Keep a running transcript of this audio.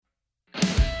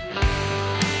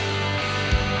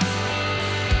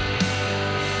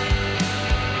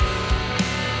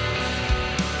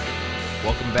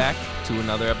to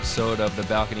another episode of the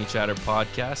Balcony Chatter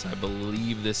podcast. I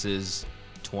believe this is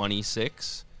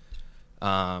 26.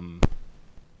 I'm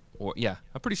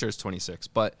pretty sure it's 26.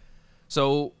 But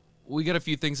so we got a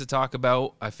few things to talk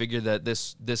about. I figured that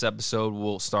this episode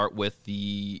will start with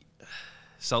the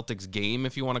Celtics game,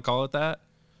 if you want to call it that.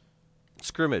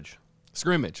 Scrimmage,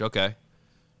 okay.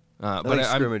 I think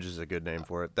scrimmage is a good name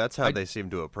for it. That's how they seem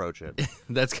to approach it.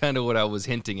 That's kind of what I was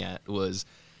hinting at, was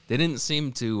they didn't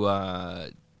seem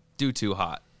to do too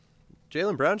hot.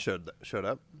 Jaylen Brown showed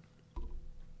up.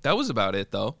 That was about it,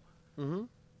 though.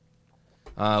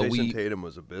 Mm-hmm. Jason Tatum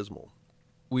was abysmal.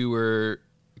 We were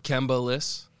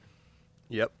Kemba-less.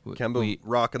 Yep. Kemba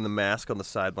rocking the mask on the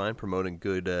sideline, promoting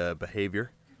good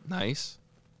behavior. Nice.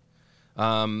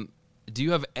 Do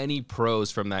you have any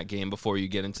pros from that game before you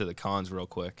get into the cons real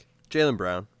quick? Jaylen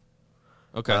Brown.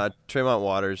 Okay. Tremont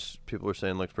Waters, people were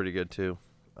saying, looks pretty good, too.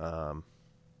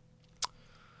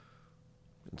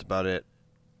 That's about it.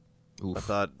 Oof. I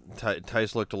thought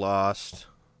Tice looked lost.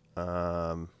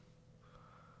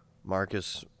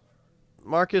 Marcus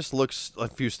looks a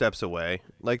few steps away.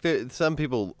 Like some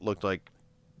people looked like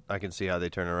I can see how they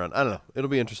turn around. I don't know. It'll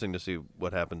be interesting to see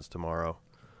what happens tomorrow.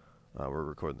 We're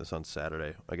recording this on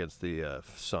Saturday against the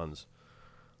Suns.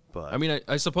 But I mean,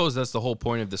 I suppose that's the whole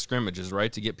point of the scrimmages,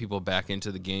 right? To get people back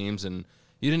into the games. And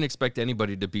you didn't expect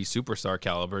anybody to be superstar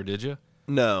caliber, did you?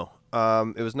 No.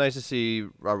 It was nice to see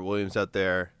Robert Williams out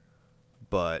there,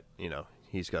 but,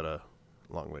 he's got a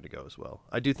long way to go as well.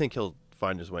 I do think he'll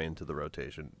find his way into the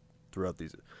rotation throughout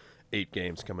these 8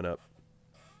 games coming up.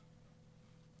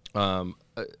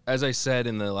 As I said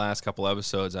in the last couple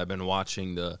episodes, I've been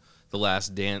watching the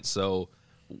Last Dance. So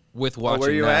with watching where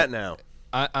are you that, at now?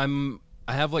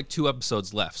 I have like 2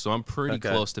 episodes left, so I'm pretty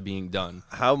close to being done.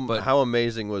 How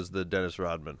amazing was the Dennis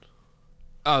Rodman?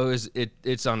 Oh,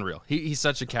 it's unreal. He's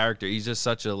such a character. He's just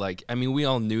such a, we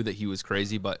all knew that he was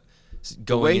crazy, but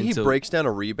the way he breaks down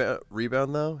a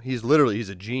rebound though, he's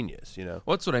a genius, Well,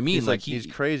 that's what I mean. He's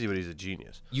crazy, but he's a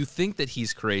genius. You think that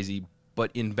he's crazy,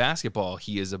 but in basketball,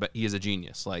 he is a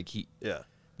genius.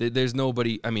 There's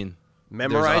nobody. I mean,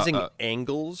 memorizing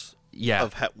angles. Yeah.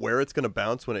 Of where it's going to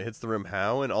bounce when it hits the rim,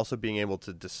 how, and also being able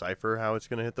to decipher how it's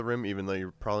going to hit the rim, even though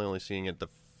you're probably only seeing it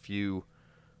 3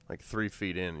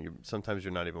 feet in. Sometimes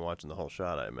you're not even watching the whole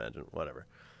shot, I imagine. Whatever.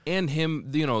 And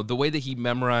him, the way that he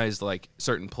memorized,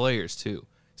 certain players, too.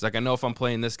 He's like, I know if I'm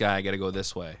playing this guy, I got to go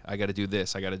this way. I got to do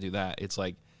this. I got to do that. It's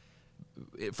like,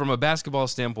 from a basketball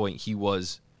standpoint, he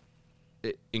was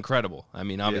incredible. I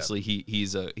mean, obviously,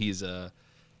 he's a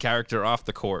character off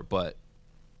the court, but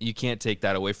you can't take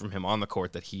that away from him on the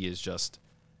court, that he is just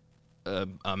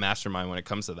a mastermind when it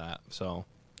comes to that. So,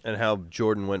 and how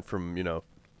Jordan went from,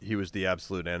 he was the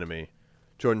absolute enemy.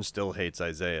 Jordan still hates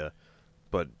Isaiah,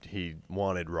 but he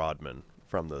wanted Rodman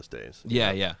from those days.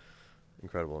 Yeah.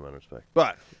 Incredible amount of respect.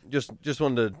 But just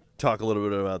wanted to talk a little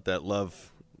bit about that.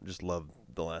 Love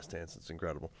The Last Dance. It's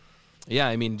incredible. Yeah,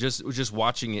 I mean, just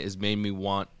watching it has made me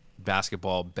want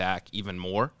basketball back even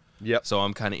more. Yep. So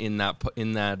I'm kind of in that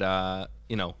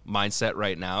mindset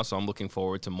right now. So I'm looking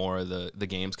forward to more of the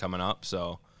games coming up.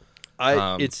 So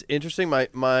it's interesting.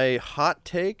 My hot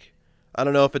take, I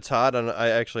don't know if it's hot.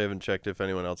 I actually haven't checked if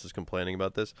anyone else is complaining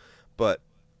about this, but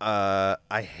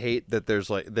I hate that there's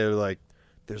 60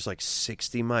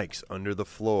 mics under the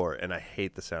floor, and I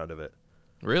hate the sound of it.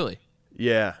 Really?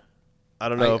 Yeah. I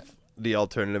don't know if the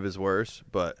alternative is worse,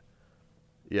 but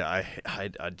yeah,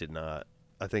 I did not.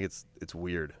 I think it's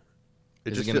weird.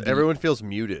 Everyone feels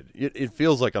muted. It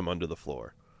feels like I'm under the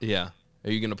floor. Yeah. Are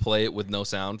you going to play it with no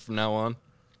sound from now on?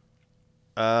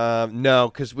 No,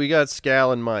 because we got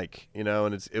Scal and Mike, and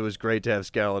it was great to have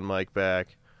Scal and Mike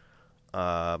back.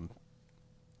 I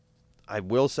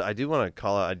will say, I do want to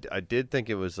call out, I did think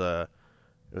it was a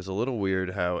little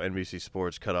weird how NBC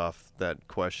Sports cut off that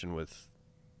question with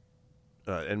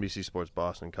NBC Sports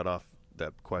Boston cut off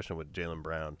that question with Jaylen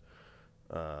Brown.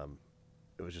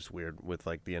 It was just weird with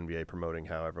the NBA promoting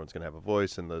how everyone's going to have a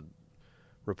voice, and the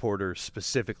reporter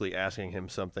specifically asking him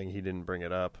something, he didn't bring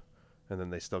it up, and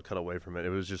then they still cut away from it. It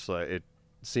was just it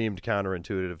seemed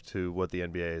counterintuitive to what the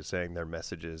NBA is saying their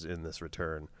message is in this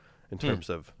return in terms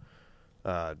of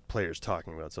players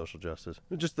talking about social justice.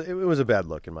 It was a bad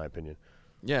look, in my opinion.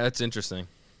 Yeah, that's interesting.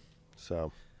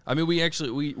 So, I mean,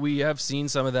 we have seen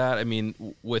some of that. I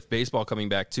mean, with baseball coming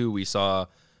back too, we saw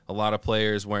a lot of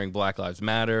players wearing Black Lives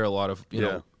Matter, a lot of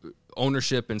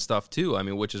ownership and stuff too. I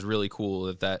mean, which is really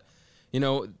cool that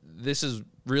this is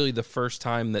really the first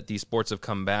time that these sports have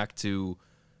come back to.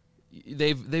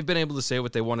 They've been able to say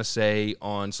what they want to say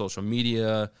on social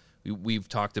media. We've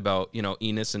talked about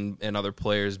Enos and other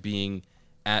players being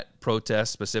at protests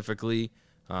specifically.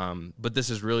 But this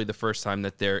is really the first time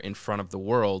that they're in front of the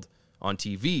world on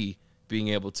TV, being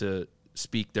able to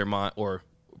speak their mind or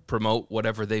promote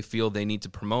whatever they feel they need to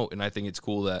promote. And I think it's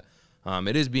cool that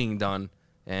it is being done,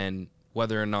 and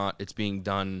whether or not it's being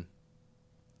done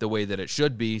the way that it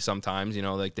should be sometimes,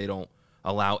 like they don't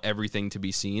allow everything to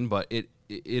be seen, but it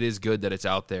is good that it's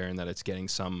out there and that it's getting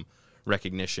some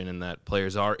recognition and that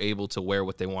players are able to wear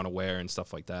what they want to wear and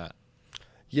stuff like that.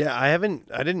 Yeah, I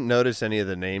didn't notice any of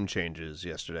the name changes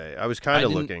yesterday. I was kind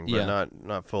of looking, but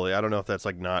not fully. I don't know if that's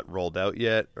like not rolled out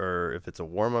yet or if it's a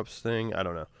warm-ups thing. I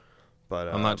don't know. But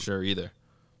I'm not sure either.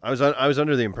 I was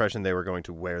under the impression they were going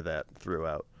to wear that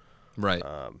throughout. Right.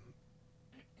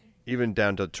 Even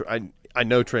down to I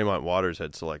know Tremont Waters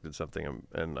had selected something,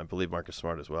 and I believe Marcus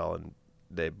Smart as well, and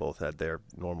they both had their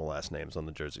normal last names on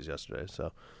the jerseys yesterday.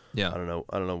 So yeah, I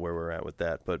don't know where we're at with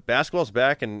that. But basketball's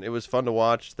back, and it was fun to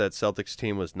watch. That Celtics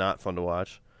team was not fun to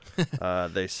watch.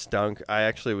 They stunk. I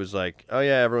actually was like, oh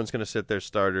yeah, everyone's going to sit their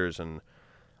starters, and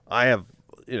I have,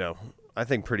 I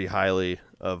think pretty highly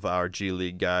of our G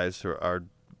League guys who are,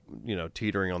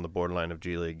 teetering on the borderline of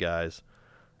G League guys,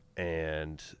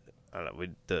 and I don't know,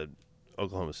 the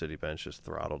Oklahoma City bench just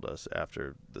throttled us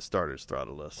after the starters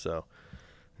throttled us. So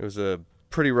it was a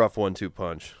pretty rough 1-2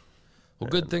 punch. Well,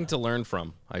 good thing to learn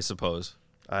from, I suppose.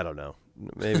 I don't know.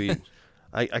 Maybe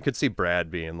I could see Brad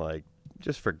being like,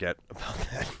 just forget about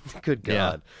that. Good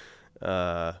God.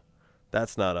 Yeah.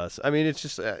 That's not us. I mean, it's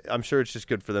just, I'm sure it's just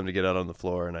good for them to get out on the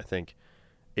floor. And I think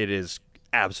it is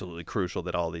absolutely crucial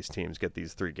that all these teams get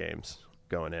these 3 games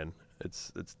going in.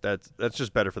 That's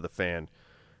just better for the fan.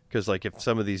 Because, like, if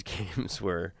some of these games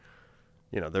were,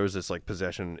 there was this, like,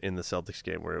 possession in the Celtics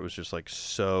game where it was just, like,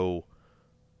 so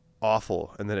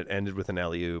awful, and then it ended with an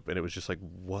alley-oop, and it was just like,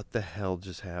 what the hell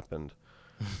just happened?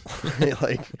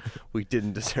 Like, we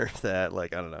didn't deserve that.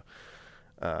 Like, I don't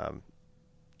know.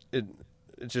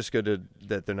 It's just good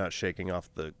that they're not shaking off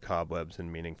the cobwebs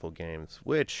in meaningful games,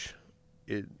 which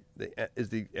is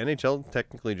the NHL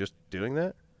technically just doing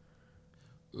that?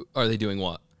 Are they doing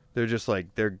what? They're just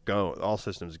like, they're go, all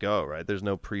systems go, right? There's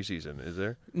no preseason, is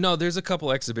there? No, there's a couple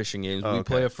exhibition games. Oh,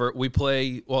 we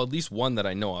play well, at least one that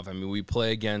I know of. I mean, we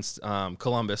play against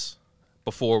Columbus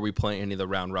before we play any of the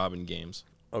round robin games.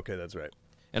 Okay, that's right.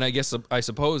 And I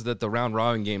suppose that the round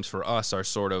robin games for us are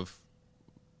sort of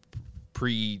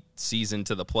pre-season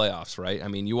to the playoffs, right? I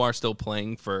mean, you are still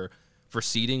playing for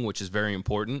seeding, which is very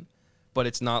important, but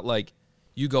it's not like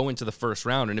you go into the first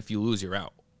round and if you lose, you're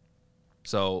out.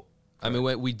 So, I mean,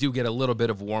 we do get a little bit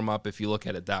of warm-up if you look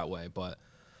at it that way, but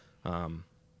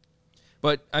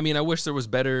I mean, I wish there was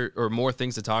better or more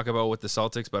things to talk about with the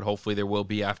Celtics, but hopefully there will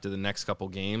be after the next couple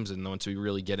games and once we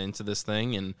really get into this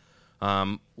thing.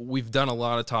 And we've done a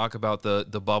lot of talk about the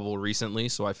bubble recently,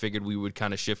 so I figured we would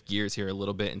kind of shift gears here a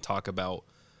little bit and talk about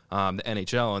the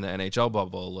NHL and the NHL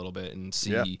bubble a little bit and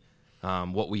see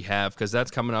what we have, because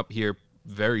that's coming up here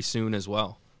very soon as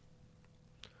well.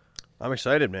 I'm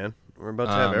excited, man. We're about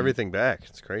to have everything back.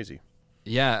 It's crazy.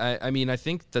 Yeah, I mean, I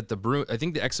think that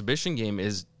the exhibition game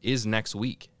is next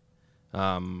week.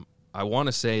 I want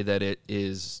to say that it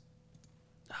is.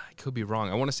 I could be wrong.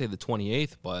 I want to say the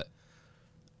 28th, but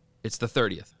it's the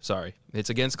 30th. Sorry, it's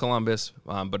against Columbus,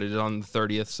 but it is on the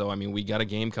 30th. So I mean, we got a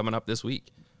game coming up this week.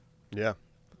 Yeah.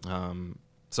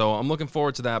 So I'm looking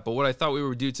forward to that. But what I thought we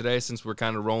would do today, since we're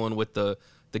kind of rolling with the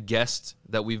guest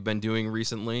that we've been doing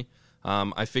recently,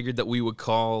 I figured that we would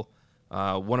call.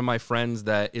 One of my friends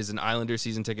that is an Islander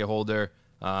season ticket holder,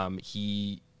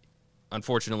 he,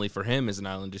 unfortunately for him, is an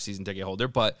Islander season ticket holder,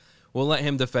 but we'll let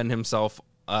him defend himself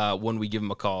when we give him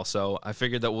a call. So I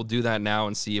figured that we'll do that now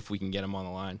and see if we can get him on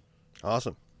the line.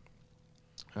 Awesome.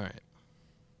 All right.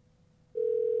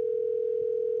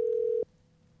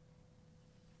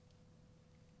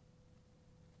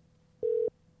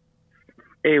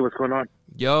 Hey, what's going on?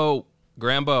 Yo,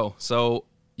 Grambo. So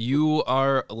you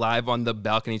are live on the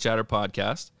Balcony Chatter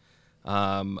podcast.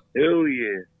 Oh,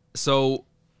 yeah. So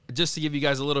just to give you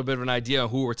guys a little bit of an idea of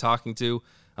who we're talking to,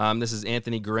 this is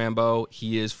Anthony Grambo.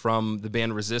 He is from the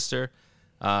band Resistor.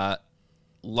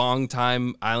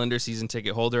 Long-time Islander season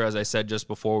ticket holder, as I said just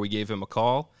before we gave him a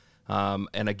call.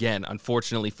 And again,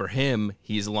 unfortunately for him,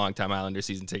 he's a long-time Islander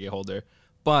season ticket holder.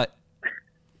 But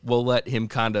we'll let him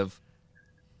kind of,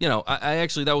 I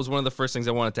actually, that was one of the first things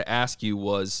I wanted to ask you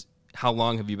was, how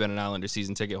long have you been an Islander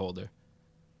season ticket holder?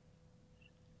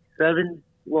 7,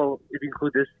 well, if you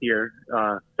include this year,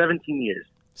 17 years.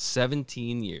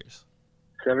 17 years.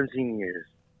 17 years.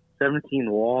 17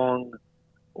 long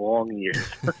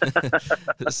years.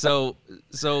 So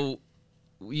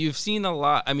you've seen a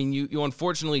lot. I mean, you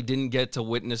unfortunately didn't get to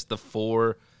witness the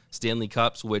 4 Stanley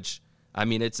Cups, which I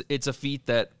mean, it's a feat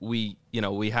that we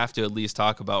have to at least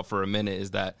talk about for a minute,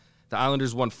 is that the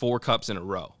Islanders won 4 cups in a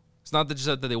row. It's not just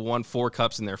that they won 4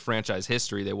 cups in their franchise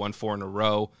history. They won 4 in a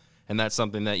row, and that's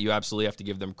something that you absolutely have to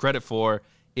give them credit for,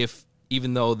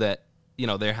 even though that,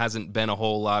 there hasn't been a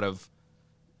whole lot of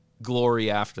glory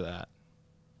after that.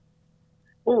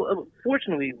 Well,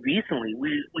 fortunately, recently,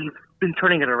 we've been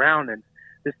turning it around, and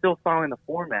they're still following the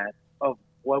format of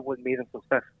what would made them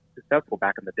successful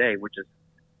back in the day, which is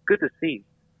good to see.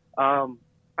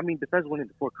 I mean, besides winning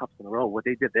the 4 cups in a row, what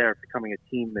they did there, becoming a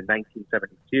team in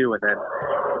 1972, and then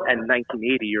in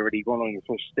 1980, you're already going on your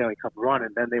first Stanley Cup run,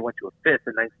 and then they went to a 5th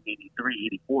in 1983,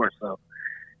 84. So,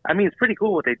 I mean, it's pretty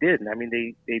cool what they did. I mean,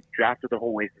 they drafted the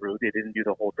whole way through. They didn't do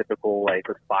the whole typical, like,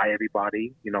 let's buy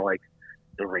everybody, like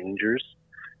the Rangers.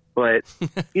 But,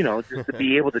 just to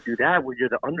be able to do that where you're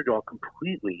the underdog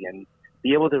completely and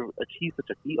be able to achieve such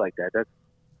a feat like that, that's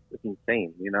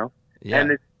insane, Yeah.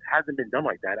 And it hasn't been done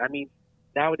like that. I mean,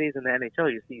 nowadays in the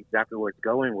NHL, you see exactly where it's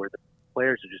going, where the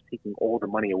players are just taking all the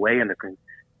money away and they're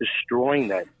destroying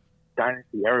that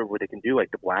dynasty era where they can do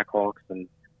like the Blackhawks. And,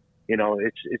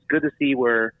 it's good to see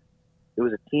where it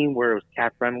was a team where it was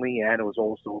cap friendly and it was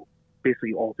also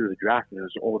basically all through the draft and it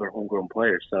was all their homegrown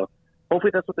players. So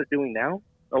hopefully that's what they're doing now.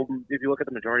 If you look at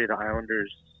the majority of the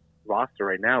Islanders roster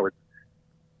right now, it's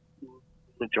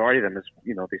majority of them is,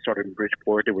 they started in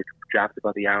Bridgeport. They were drafted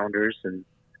by the Islanders, and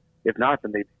if not,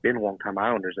 then they've been long-time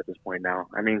Islanders at this point now.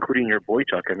 I mean, including your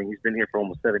Boychuk. I mean, he's been here for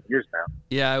almost 7 years now.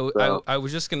 Yeah, I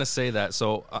was just going to say that.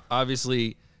 So,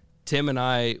 obviously, Tim and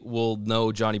I will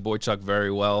know Johnny Boychuk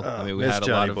very well. I mean, we had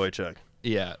a lot of Boychuk.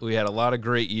 Yeah, we had a lot of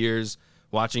great years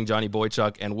watching Johnny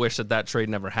Boychuk and wish that trade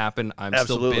never happened. I'm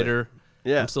Absolutely. still bitter.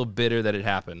 Yeah. I'm still bitter that it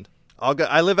happened.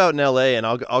 I live out in L.A., and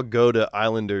I'll go to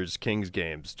Islanders Kings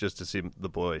games just to see the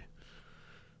boy.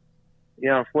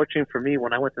 Yeah, unfortunately for me,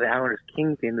 when I went to the Islanders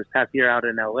Kings game this past year out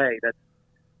in L.A., that's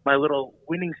my little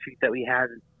winning streak that we had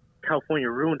in California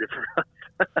ruined it for us.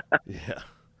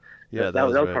 Yeah, that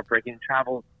was right. heartbreaking.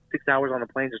 Traveled 6 hours on a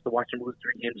plane just to watch them lose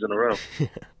 3 games in a row.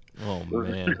 Oh,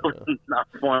 man. It was not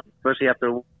fun, especially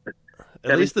after.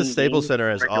 At least the 17 Staples games Center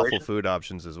has awful regulation. food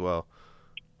options as well.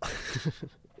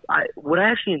 What I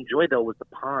actually enjoyed, though, was the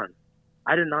pond.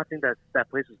 I did not think that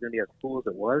place was going to be as cool as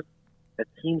it was. That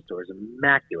team store is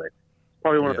immaculate. It's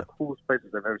probably one of the coolest places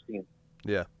I've ever seen.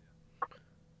 Yeah.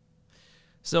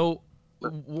 So,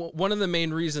 one of the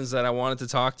main reasons that I wanted to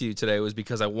talk to you today was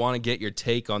because I want to get your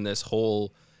take on this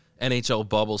whole NHL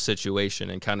bubble situation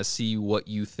and kind of see what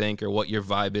you think or what your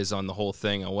vibe is on the whole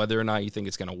thing, on whether or not you think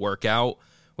it's going to work out,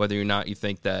 whether or not you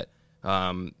think that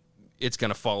it's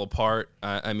going to fall apart.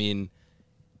 I mean,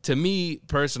 to me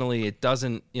personally, it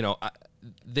doesn't.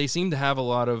 They seem to have a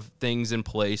lot of things in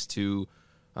place to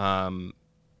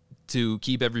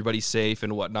keep everybody safe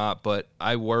and whatnot, but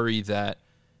I worry that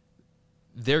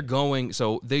they're going.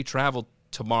 So they travel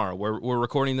tomorrow. We're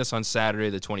recording this on Saturday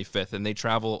the 25th, and they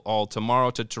travel all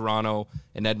tomorrow to Toronto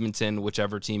and Edmonton,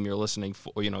 whichever team you're listening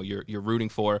for. You're rooting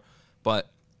for, but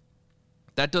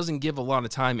that doesn't give a lot of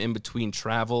time in between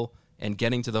travel and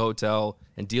getting to the hotel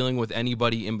and dealing with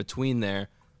anybody in between there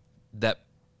that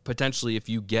potentially, if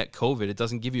you get COVID, it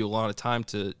doesn't give you a lot of time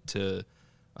to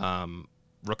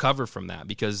recover from that,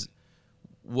 because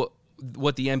what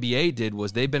the NBA did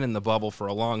was they've been in the bubble for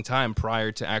a long time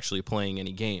prior to actually playing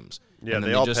any games. Yeah, and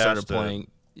then they all just passed started playing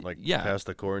past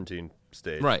the quarantine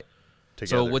stage. Right.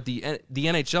 Together. So with the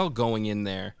NHL going in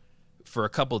there for a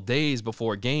couple days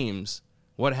before games,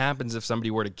 what happens if somebody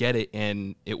were to get it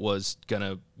and it was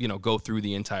gonna, go through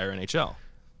the entire NHL?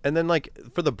 And then,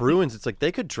 for the Bruins, it's like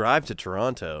they could drive to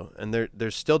Toronto, and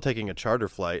they're still taking a charter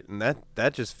flight, and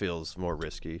that just feels more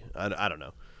risky. I don't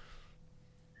know.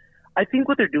 I think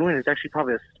what they're doing is actually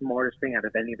probably the smartest thing out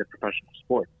of any of the professional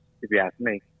sports, if you ask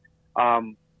me.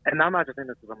 And I'm not just saying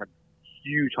this because I'm a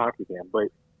huge hockey fan, but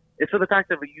it's for the fact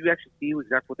that you actually see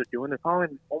exactly what they're doing. They're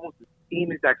following almost the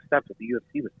same exact steps that the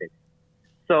UFC was taking.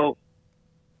 So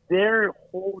their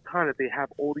whole time that they have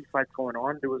all these fights going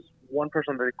on, there was one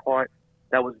person that they caught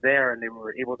that was there, and they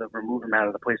were able to remove him out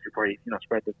of the place before he,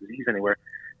 spread the disease anywhere.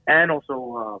 And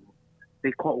also,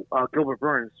 they caught Gilbert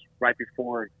Burns right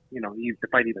before, the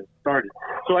fight even started.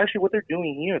 So actually, what they're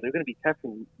doing here, they're going to be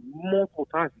testing multiple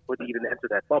times before they even enter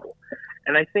that bubble.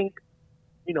 And I think,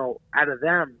 out of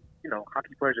them,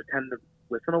 hockey players tend to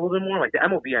listen a little bit more. Like the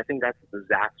MLB, I think that's a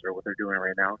disaster what they're doing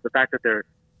right now. The fact that they're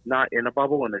not in a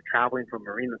bubble and they're traveling from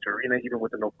arena to arena, even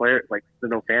with the no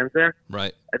fans there.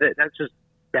 Right. That's just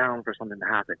bound for something to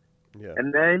happen. Yeah.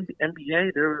 And then the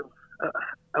NBA,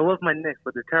 I love my Knicks,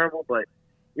 but they're terrible. But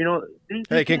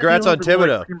hey, congrats on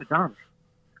Thibodeau.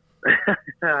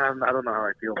 I don't know how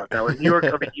I feel about that. With New York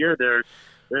of the year, they're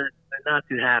they're not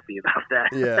too happy about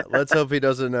that. Yeah, let's hope he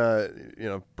doesn't,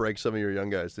 break some of your young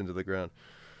guys into the ground.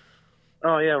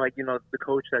 Oh yeah, the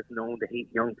coach that's known to hate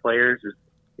young players is,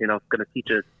 going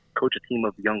to coach a team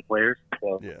of young players.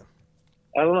 So Yeah.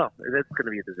 I don't know. That's going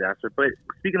to be a disaster. But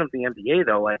speaking of the NBA,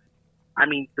 though,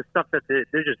 the stuff that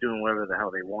they're just doing whatever the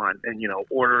hell they want, and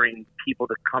ordering people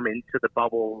to come into the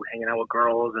bubble, hanging out with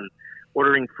girls, and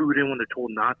ordering food in when they're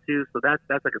told not to. So that's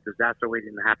like a disaster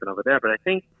waiting to happen over there. But I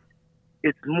think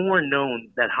it's more known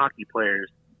that hockey players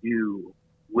do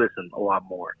listen a lot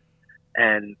more,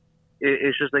 and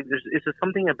it's just like it's just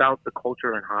something about the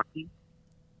culture in hockey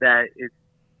that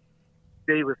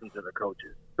they listen to the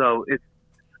coaches. So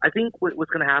I think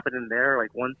what's going to happen in there,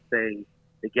 like once they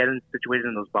get situated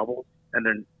in those bubbles and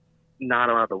they're not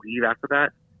allowed to leave after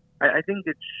that, I think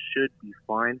it should be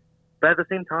fine. But at the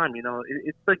same time,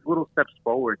 it's like little steps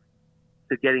forward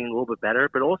to getting a little bit better.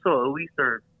 But also, at least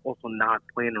they're also not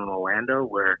playing in Orlando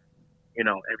where,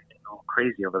 everything's all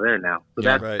crazy over there now. So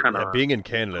Yeah, that's right. kind of Yeah, being in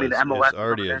Canada the is MLS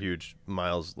already over a there. huge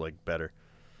miles better.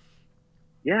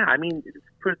 Yeah,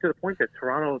 put it to the point that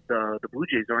Toronto, the Blue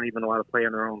Jays aren't even allowed to play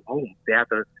in their own home. They have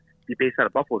to be based out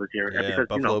of Buffalo this year. Yeah, because,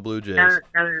 Buffalo Blue Jays.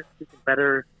 Canada's taking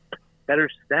better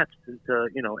steps into,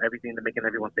 everything to making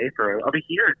everyone safer. Over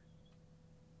here,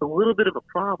 it's a little bit of a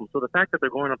problem. So the fact that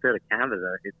they're going up there to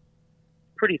Canada, it's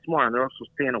pretty smart. And they're also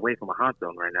staying away from a hot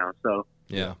zone right now. So,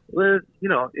 Yeah.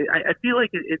 I feel like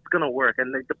it's going to work.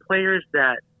 And the players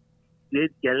that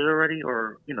did get it already,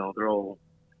 or, they're all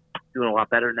doing a lot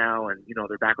better now, and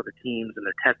they're back with the teams and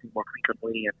they're testing more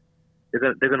frequently,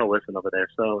 and they're gonna listen over there.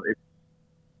 So it's,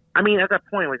 at that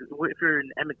point, like if you're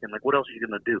in Edmonton, like what else are you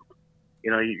gonna do?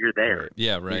 You're there.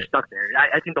 Yeah, You're right. stuck there.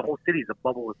 I think the whole city's a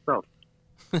bubble itself,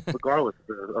 regardless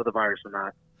of the virus or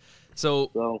not.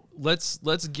 So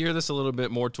let's gear this a little bit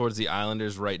more towards the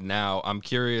Islanders right now. I'm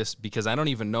curious because I don't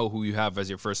even know who you have as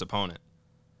your first opponent.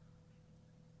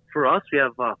 For us, we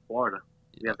have Florida.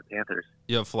 We have the Panthers.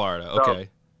 You have Florida. So- Okay.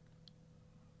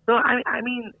 So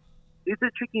it's a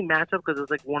tricky matchup because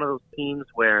it's like one of those teams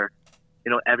where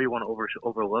everyone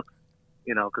overlooks,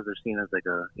 because they're seen as like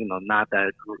a not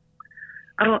that group.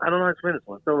 I don't know how to explain this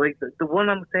one. So like the one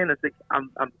I'm saying is like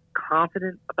I'm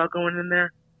confident about going in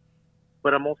there,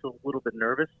 but I'm also a little bit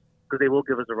nervous because they will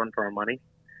give us a run for our money,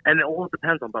 and it all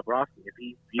depends on Bobrovsky if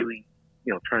he really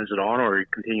turns it on or he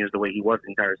continues the way he was the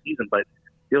entire season. But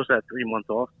he also had 3 months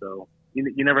off, so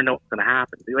you never know what's going to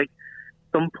happen. Like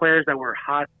some players that were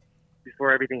hot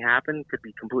before everything happened could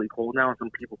be completely cold now, and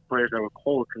some players that were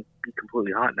cold can be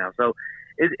completely hot now. So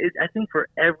I think for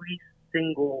every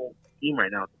single team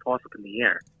right now, it's a toss-up in the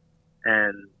air.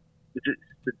 And it's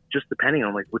just depending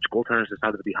on like which goaltenders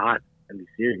decided to be hot in these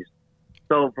series.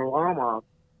 So for Varlamov,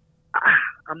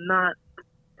 I'm not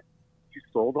too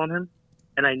sold on him,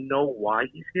 and I know why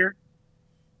he's here.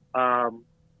 I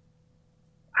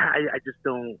just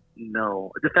don't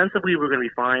know. Defensively, we're going to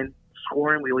be fine.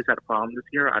 Scoring, we always had a problem this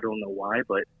year. I don't know why,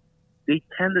 but they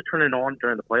tend to turn it on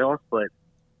during the playoffs. But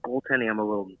goaltending, I'm a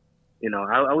little,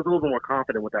 I was a little bit more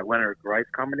confident with that Leonard-Grice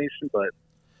combination. But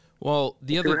Well,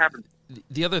 the we'll see what other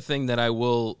happens. thing that I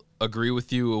will agree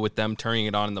with you with them turning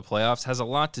it on in the playoffs has a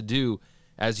lot to do,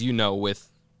 as you know,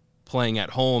 with playing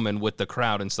at home and with the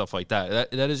crowd and stuff like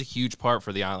that. That is a huge part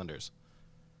for the Islanders.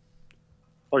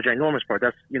 Oh, ginormous part.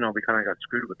 That's we kind of got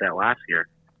screwed with that last year.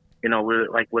 We're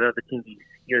like whatever team you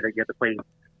hear that you have to play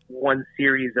one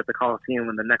series at the Coliseum,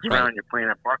 and the next Right. round you're playing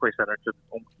at Barclays Center to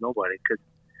almost nobody. Because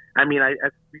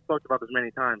we've talked about this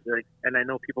many times, and I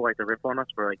know people like to rip on us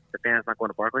for like the fans not going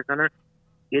to Barclays Center.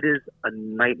 It is a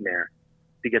nightmare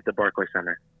to get to Barclays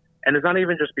Center, and it's not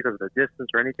even just because of the distance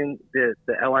or anything. The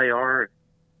LIR,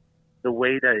 the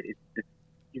way that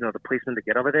the placement to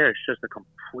get over there is just a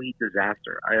complete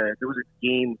disaster. There was a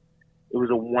game, it was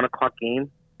a 1 o'clock game,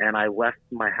 and I left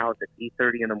my house at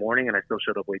 8:30 in the morning, and I still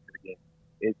showed up late to the game.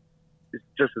 It's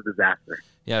just a disaster.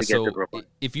 Yeah, to get so to Brooklyn.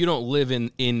 if you don't live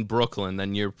in Brooklyn,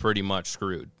 then you're pretty much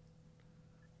screwed.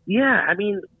 Yeah,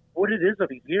 what it is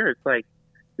over here, it's like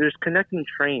there's connecting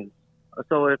trains.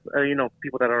 So if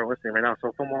people that aren't listening right now,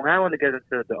 so from Long Island to get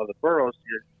into the other boroughs,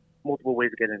 there's multiple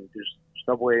ways to get in. There's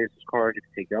subways, there's cars, you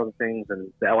can take the other things,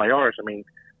 and the LIRs.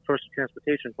 Source of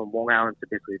transportation from Long Island to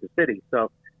basically the city.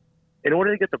 So in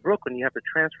order to get to Brooklyn, you have to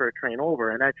transfer a train over,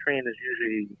 and that train is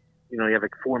usually, you have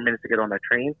like 4 minutes to get on that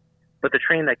train. But the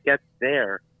train that gets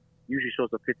there usually shows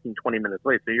up 15, 20 minutes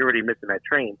late, so you're already missing that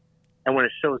train. And when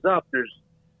it shows up, there's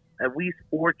at least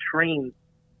 4 trains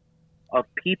of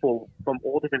people from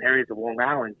all different areas of Long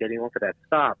Island getting off at that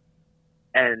stop.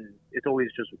 And it's always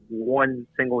just one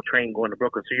single train going to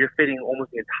Brooklyn. So you're fitting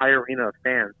almost the entire arena of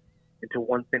fans into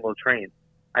one single train.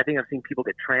 I think I've seen people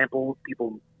get trampled,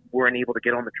 people weren't able to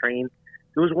get on the train.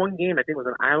 There was one game, I think it was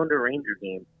an Islander Ranger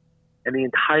game, and the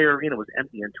entire arena was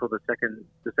empty until the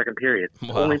second period,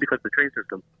 only because of the train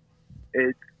system.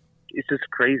 It's just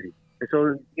crazy. And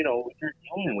so, you know, you're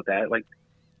dealing with that, like,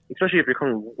 especially if you're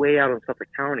coming way out of Suffolk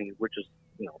County, which is,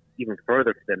 you know, even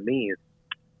further than me.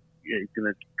 You're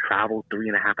going to travel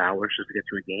 3.5 hours just to get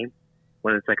to a game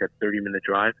when it's like a 30-minute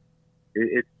drive.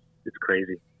 It's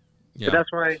crazy. Yeah. But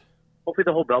that's why hopefully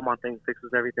the whole Belmont thing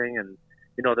fixes everything, and,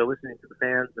 you know, they're listening to the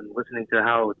fans and listening to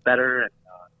how it's better, and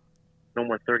no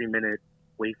more 30-minute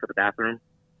wait for the bathroom.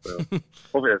 So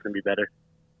hopefully that's going to be better.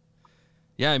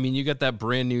 Yeah, I mean, you got that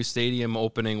brand new stadium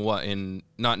opening, in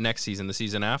not next season, the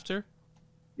season after?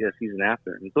 Yeah, season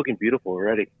after. And it's looking beautiful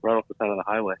already, right off the side of the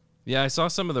highway. Yeah, I saw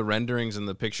some of the renderings and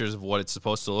the pictures of what it's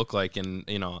supposed to look like, and,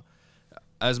 you know,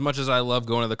 as much as I love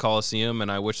going to the Coliseum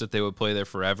and I wish that they would play there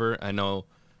forever, I know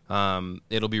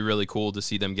it'll be really cool to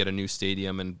see them get a new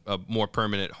stadium and a more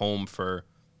permanent home for,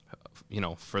 you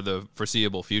know, for the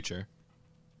foreseeable future.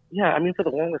 Yeah, I mean, for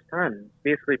the longest time,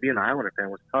 basically being an Islander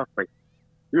fan was tough. Like,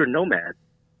 we were nomads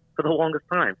for the longest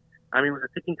time. I mean, it was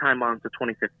a ticking time bomb to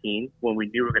 2015 when we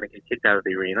knew we were going to get kicked out of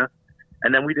the arena.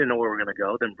 And then we didn't know where we were going to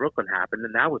go. Then Brooklyn happened,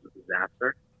 and that was a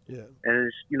disaster. Yeah. And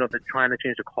it's, you know, they're trying to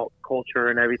change the culture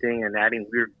and everything, and adding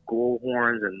weird goal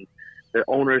horns, and the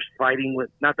owners fighting with,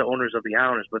 not the owners of the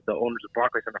Islanders, but the owners of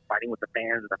Barclays Center fighting with the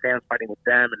fans, and the fans fighting with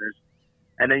them.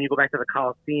 And then you go back to the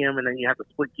Coliseum, and then you have to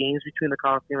split games between the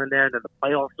Coliseum and there, and then the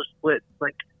playoffs are split. It's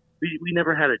like, we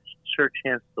never had a sure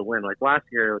chance to win. Like last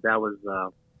year, that was,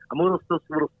 I'm still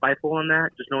a little spiteful on that,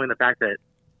 just knowing the fact that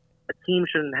a team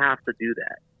shouldn't have to do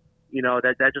that. You know,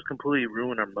 that just completely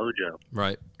ruined our mojo.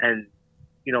 Right. And,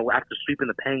 you know, after sweeping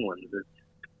the Penguins,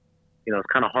 it's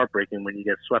kind of heartbreaking when you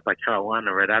get swept by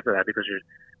Carolina right after that, because you're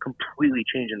completely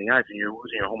changing the ice and you're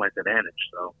losing your home ice advantage.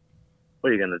 So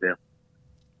what are you going to do?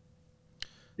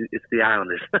 It's the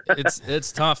Islanders.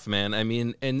 it's tough, man. I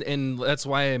mean, and that's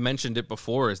why I mentioned it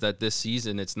before, is that this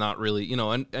season it's not really, you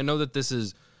know, and I know that this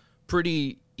is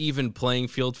pretty even playing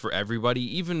field for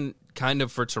everybody, even kind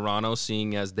of for Toronto,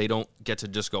 seeing as they don't get to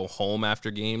just go home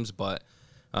after games, but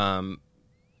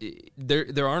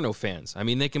there are no fans. I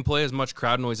mean, they can play as much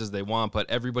crowd noise as they want, but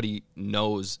everybody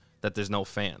knows that there's no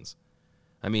fans.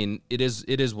 I mean, it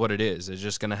is what it is. It's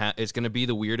just it's gonna be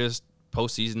the weirdest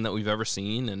postseason that we've ever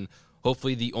seen, and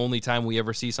hopefully the only time we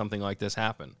ever see something like this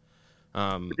happen.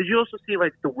 Did you also see,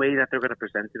 like, the way that they're going to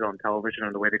present it on television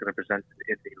and the way they're going to present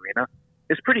it in the arena?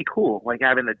 It's pretty cool, like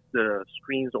having the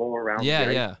screens all around. Yeah,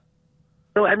 right? yeah.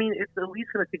 So, I mean, it's at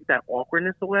least going to take that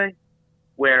awkwardness away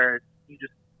where you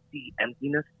just see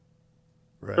emptiness.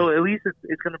 Right. So at least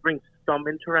it's going to bring some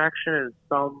interaction and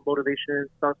some motivation and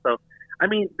stuff. So, I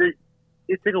mean,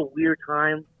 it's like a weird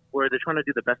time where they're trying to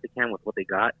do the best they can with what they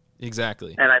got.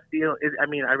 Exactly. And I feel,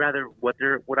 I'd rather what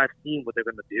I've seen, what they're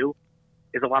going to do,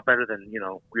 is a lot better than, you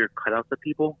know, weird cutouts of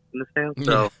people in the stands.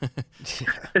 So,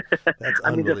 That's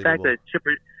I mean, the fact unbelievable. that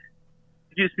Chipper,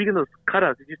 speaking of those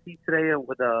cutouts, did you see today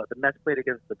with the Mets played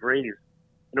against the Braves?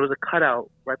 And there was a cutout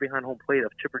right behind home plate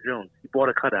of Chipper Jones. He bought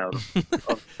a cutout of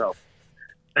himself.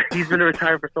 He's been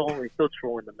retired for so long, he's still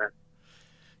trolling the Mets.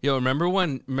 Yo, remember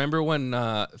when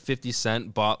 50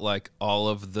 Cent bought like all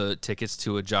of the tickets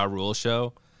to a Ja Rule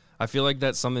show? I feel like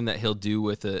that's something that he'll do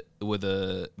with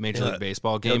a Major League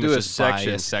Baseball game. He'll do is a just buy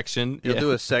section. a section. You'll Yeah.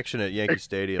 do a section at Yankee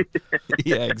Stadium.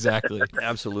 Yeah, exactly.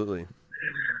 Absolutely.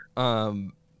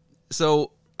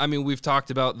 So, I mean, we've talked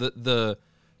about the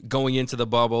going into the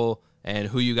bubble and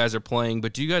who you guys are playing,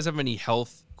 but do you guys have any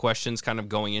health questions kind of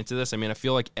going into this? I mean, I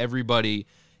feel like everybody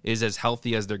is as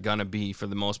healthy as they're going to be for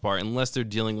the most part, unless they're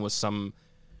dealing with some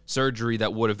surgery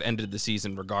that would have ended the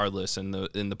season regardless, and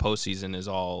the postseason is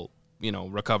all, you know,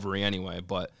 recovery anyway.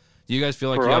 But do you guys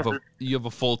feel like you have a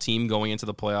full team going into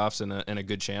the playoffs and a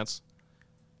good chance?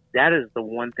 That is the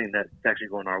one thing that's actually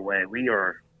going our way. We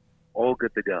are all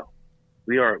good to go.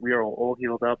 We are all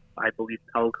healed up. I believe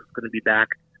Pelk's going to be back.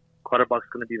 Clutterbuck's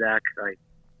going to be back.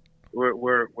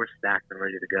 We're stacked and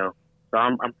ready to go. So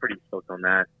I'm pretty stoked on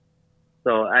that.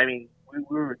 So I mean, we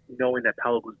were knowing that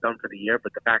Pelk was done for the year,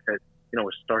 but the fact that, you know, we're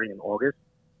starting in August,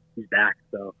 he's back.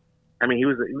 So I mean,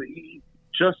 he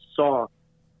just saw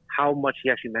how much he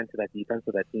actually meant to that defense,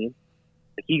 to that team.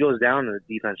 Like, he goes down and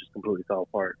the defense just completely fell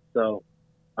apart. So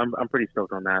I'm pretty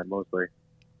stoked on that mostly.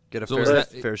 Get a So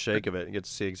fair shake of it and get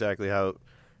to see exactly how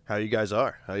you guys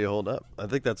are, how you hold up. I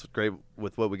think that's great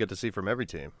with what we get to see from every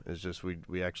team. Is just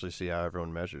we actually see how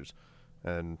everyone measures,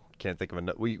 and can't think of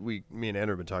another. Me and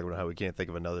Andrew have been talking about how we can't think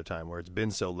of another time where it's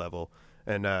been so level.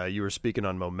 And you were speaking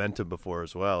on momentum before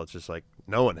as well. It's just like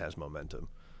no one has momentum,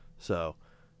 so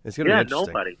it's gonna be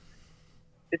interesting. Nobody.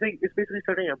 It's basically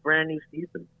starting a brand new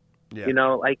season. Yeah. You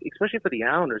know, like especially for the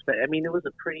Islanders. I mean, it was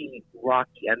a pretty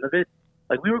rocky end of it.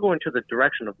 Like we were going to the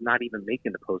direction of not even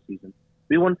making the postseason.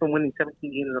 We went from winning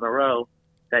 17 games in a row,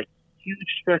 that huge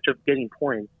stretch of getting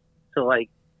points, to like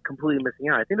completely missing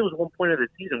out. I think there was one point of the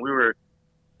season we were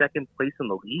second place in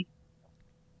the league,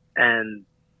 and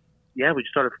yeah, we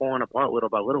just started falling apart little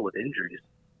by little with injuries.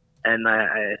 And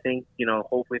I think, you know,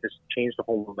 hopefully this changed the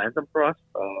whole momentum for us.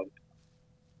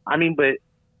 I mean, but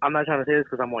I'm not trying to say this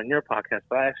because I'm on your podcast,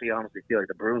 but I actually honestly feel like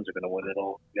the Bruins are going to win it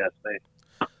all. Yes,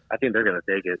 I think they're going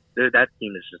to take it. That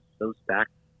team is just so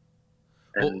stacked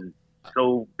and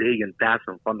so big and fast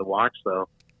and fun to watch. So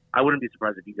I wouldn't be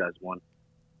surprised if you guys won.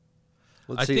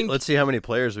 Let's see how many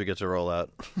players we get to roll out.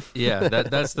 Yeah,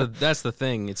 that's the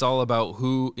thing. It's all about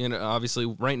who. You know, obviously,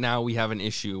 right now we have an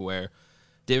issue where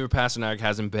David Pastrnak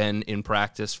hasn't been in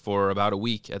practice for about a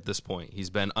week at this point. He's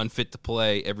been unfit to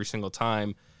play every single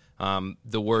time.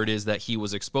 The word is that he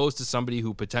was exposed to somebody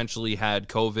who potentially had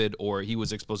COVID, or he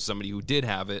was exposed to somebody who did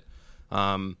have it.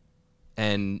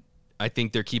 And I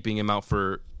think they're keeping him out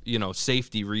for, you know,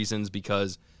 safety reasons,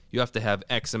 because you have to have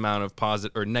X amount of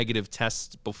positive or negative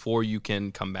tests before you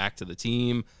can come back to the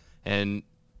team. And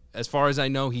as far as I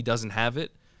know, he doesn't have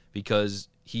it, because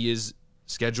he is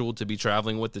scheduled to be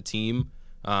traveling with the team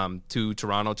to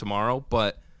Toronto tomorrow.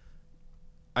 But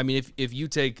I mean, if you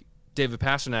take David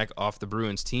Pastrnak off the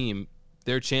Bruins team,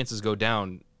 their chances go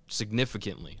down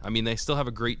significantly. I mean, they still have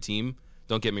a great team,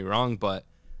 don't get me wrong, but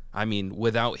I mean,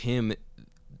 without him,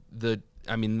 the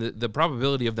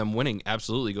probability of them winning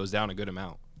absolutely goes down a good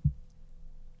amount.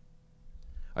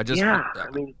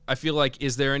 I feel like,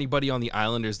 is there anybody on the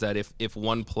Islanders that if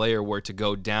one player were to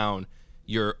go down,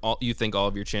 you think all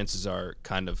of your chances are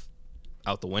kind of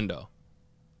out the window?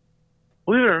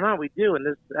 Believe it or not, we do. And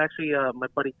this is actually my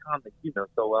buddy Tom that you know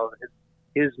so well.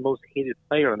 His most hated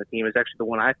player on the team is actually the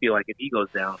one I feel like if he goes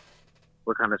down,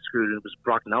 we're kind of screwed. It was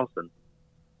Brock Nelson.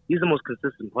 He's the most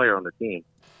consistent player on the team.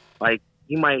 Like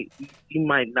he might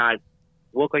not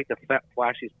look like the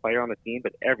flashiest player on the team,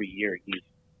 but every year he's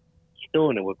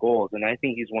killing it with goals. And I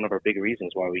think he's one of our big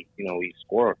reasons why we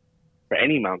score for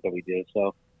any amount that we did.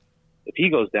 So if he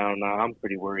goes down, I'm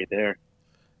pretty worried there.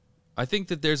 I think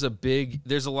that there's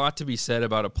a lot to be said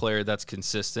about a player that's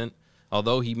consistent.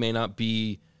 Although he may not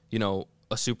be, you know,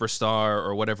 a superstar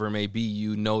or whatever it may be,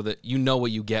 you know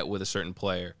what you get with a certain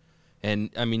player. And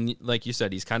I mean, like you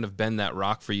said, he's kind of been that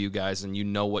rock for you guys, and you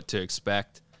know what to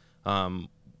expect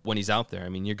when he's out there. I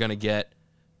mean, you're going to get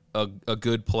a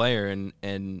good player,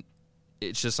 and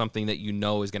it's just something that you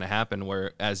know is going to happen,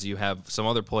 whereas you have some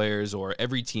other players, or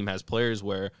every team has players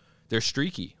where they're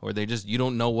streaky, or you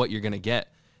don't know what you're going to get.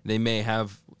 They may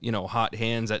have, you know, hot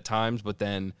hands at times, but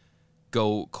then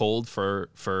go cold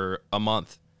for a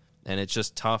month, and it's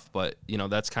just tough. But you know,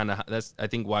 that's I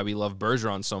think why we love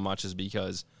Bergeron so much, is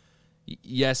because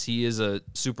yes, he is a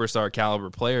superstar caliber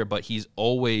player, but he's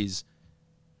always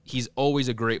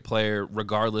a great player,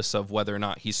 regardless of whether or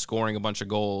not he's scoring a bunch of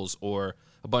goals or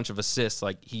a bunch of assists.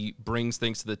 Like, he brings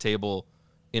things to the table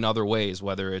in other ways,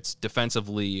 whether it's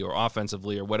defensively or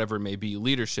offensively or whatever it may be,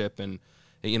 leadership. And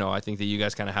you know, I think that you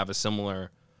guys kind of have a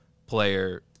similar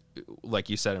player, like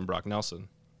you said, in Brock Nelson.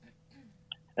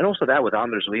 And also that with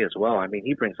Anders Lee as well. I mean,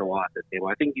 he brings a lot to the table.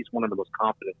 I think he's one of the most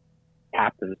confident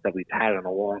captains that we've had in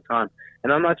a long time.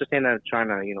 And I'm not just saying that trying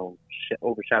to, you know,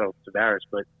 overshadow Tavares,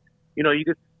 but, you know, you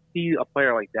could see a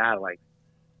player like that, like,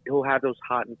 he'll have those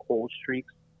hot and cold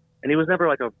streaks. And he was never,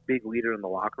 like, a big leader in the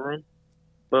locker room.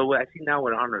 But what I see now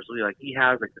with Anders Lee, like, he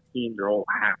has, like, the team, they're all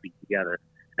happy together.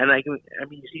 And, like, I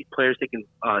mean, you see players taking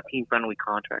team-friendly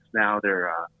contracts now.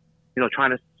 They're, you know,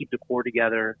 trying to keep the core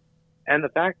together. And the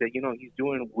fact that, you know, he's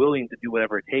willing to do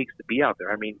whatever it takes to be out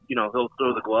there. I mean, you know, he'll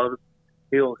throw the gloves.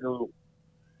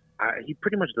 He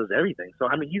pretty much does everything. So,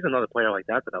 I mean, he's another player like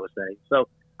that I would say. So,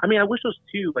 I mean, I wish those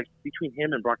two, like, between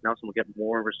him and Brock Nelson, would get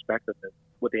more respect of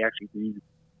what they actually do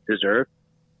deserve.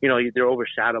 You know, they're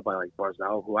overshadowed by, like,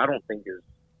 Barzal, who I don't think is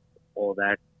all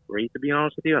that great, to be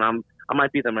honest with you. And I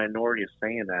might be the minority of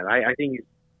saying that. I think he's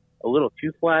a little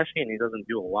too flashy, and he doesn't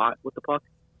do a lot with the puck.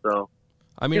 So,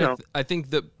 I mean, you know. I think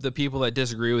the people that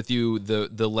disagree with you,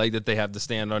 the leg that they have to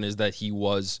stand on is that he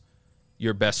was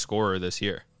your best scorer this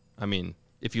year. I mean,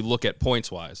 if you look at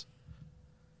points-wise.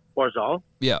 Barzal?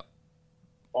 Yeah.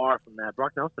 Far from that.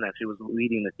 Brock Nelson actually was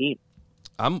leading the team.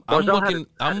 I'm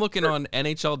looking on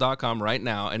NHL.com right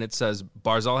now, and it says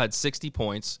Barzal had 60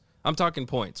 points. I'm talking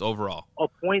points overall. Oh,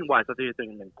 point-wise. I thought you were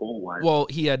thinking goal-wise. Well,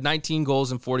 he had 19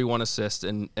 goals and 41 assists,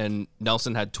 and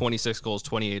Nelson had 26 goals,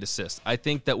 28 assists. I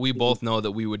think that we both know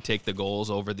that we would take the goals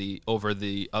over the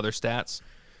other stats.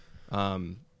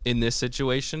 in this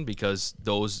situation, because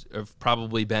those have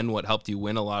probably been what helped you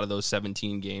win a lot of those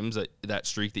 17 games, that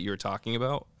streak that you were talking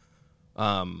about.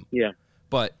 Yeah.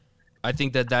 But I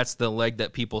think that's the leg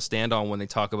that people stand on when they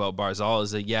talk about Barzal,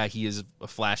 is that, yeah, he is a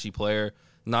flashy player.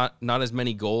 Not as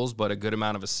many goals, but a good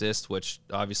amount of assists, which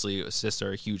obviously assists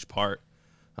are a huge part.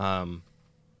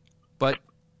 But,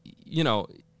 you know,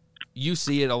 you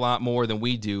see it a lot more than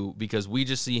we do, because we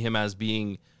just see him as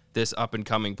being this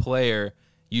up-and-coming player.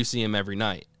 You see him every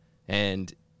night.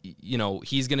 And, you know,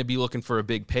 he's going to be looking for a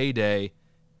big payday,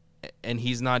 and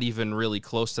he's not even really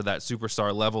close to that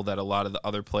superstar level that a lot of the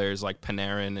other players like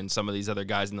Panarin and some of these other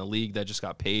guys in the league that just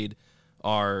got paid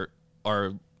are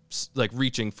like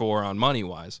reaching for on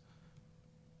money-wise.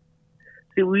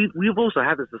 See, we've also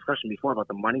had this discussion before about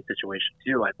the money situation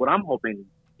too. Like, what I'm hoping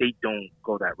they don't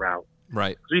go that route.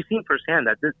 Right. Because we've seen firsthand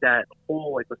that that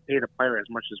whole, like, let's pay the player as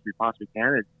much as we possibly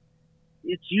can.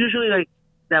 It's usually like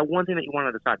that one thing that you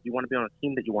want to decide. Do you want to be on a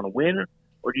team that you want to win,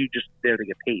 or do you just there to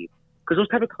get paid? Because those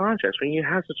type of contracts, when you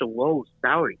have such a low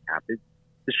salary cap, it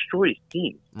destroys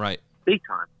teams. Right. Big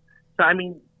time. So, I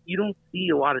mean, you don't see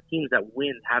a lot of teams that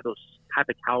win have those type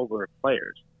of caliber of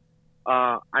players.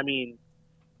 I mean,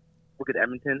 look at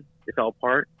Edmonton. They fell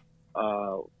apart.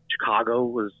 Chicago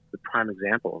was the prime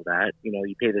example of that. You know,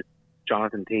 you pay the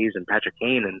Jonathan Toews and Patrick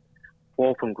Kane and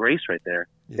fall from grace right there.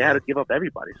 Yeah. They had to give up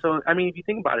everybody. So, I mean, if you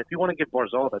think about it, if you want to give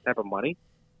Barzal that type of money,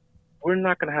 we're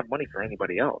not going to have money for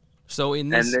anybody else. So in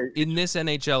this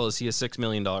NHL, is he a $6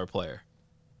 million player?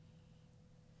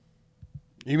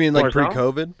 You mean like Barzal?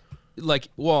 pre-COVID? Like,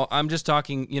 well, I'm just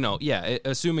talking, you know, yeah,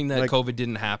 assuming that Like, COVID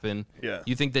didn't happen. Yeah.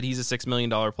 You think that he's a $6 million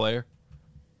player?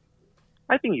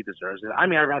 I think he deserves it. I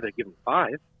mean, I'd rather give him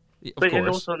 5. Of But and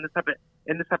course. also in this type of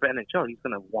NHL, he's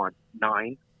going to want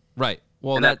 9. Right.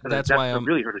 Well, And that's why I'm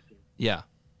really hurt a team. yeah.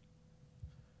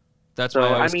 That's So, why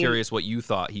I was I mean- curious what you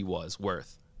thought he was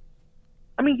worth.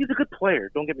 I mean, he's a good player.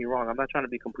 Don't get me wrong. I'm not trying to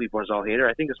be a complete Barzal hater.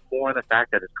 I think it's more the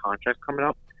fact that his contract's coming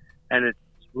up, and it's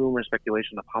rumor and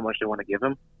speculation of how much they want to give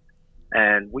him.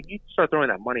 And when you start throwing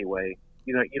that money away,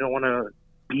 you know, you don't want to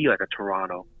be like a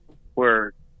Toronto,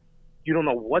 where you don't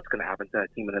know what's going to happen to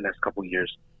that team in the next couple of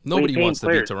years. Nobody paying wants to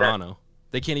be players Toronto.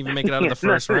 They can't even make it out of the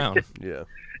first round. Yeah.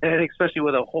 And especially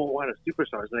with a whole line of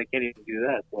superstars, and they can't even do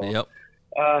that. So, Yep.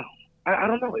 I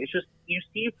don't know. It's just you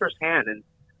see it firsthand, and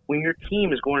when your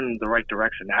team is going in the right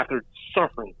direction after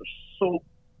suffering for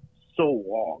so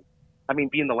long, I mean,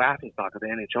 being the laughingstock of the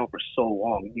NHL for so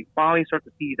long, you finally start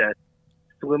to see that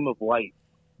slim of light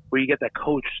where you get that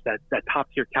coach, that top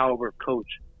tier caliber coach,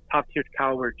 top tier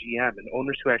caliber GM, and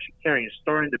owners who actually care, and you're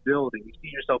starting to build, and you see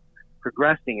yourself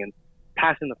progressing and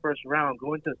passing the first round,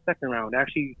 going to the second round,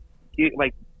 actually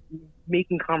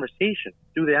making conversation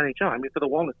through the NHL. I mean, for the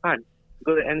longest time, you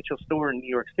go to the NHL store in New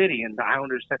York City, and the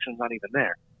Islanders section's not even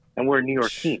there, and we're a New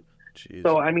York team. Jeez.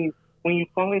 So, I mean, when you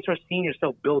finally start seeing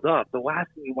yourself build up, the last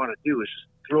thing you want to do is just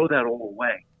throw that all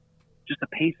away just to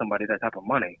pay somebody that type of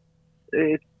money.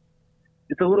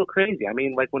 It's a little crazy. I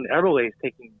mean, like when Eberle is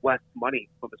taking less money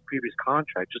from his previous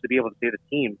contract just to be able to stay the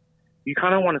team, you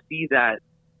kind of want to see that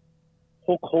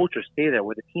whole culture stay there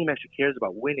where the team actually cares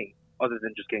about winning other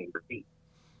than just getting beat.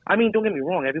 I mean, don't get me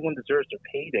wrong, everyone deserves their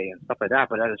payday and stuff like that,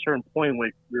 but at a certain point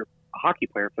when you're a hockey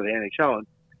player for the NHL, and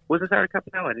what's the salary cap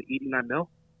now at 89 mil?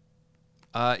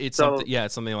 It's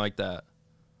something like that.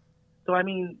 So, I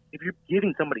mean, if you're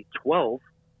giving somebody 12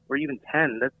 or even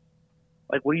 10, that's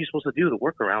like, what are you supposed to do to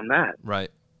work around that?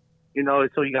 Right. You know,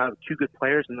 so you got 2 good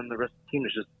players and then the rest of the team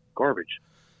is just garbage.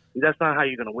 That's not how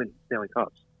you're going to win Stanley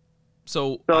Cups.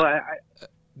 So I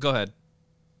go ahead.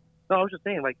 No, I was just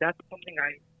saying, like, that's something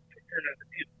I prefer not to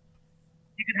do.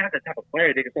 You can have that type of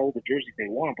player, they can sell the jerseys they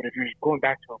want, but if you're going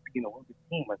back to being a Olympic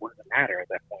team, like, what does it matter at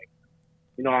that point?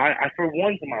 You know, I for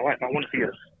once in my life, I want to see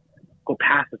us go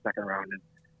past the second round and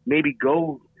maybe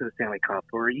go to the Stanley Cup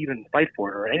or even fight for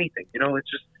it or anything. You know, it's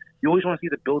just, you always want to see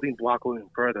the building block going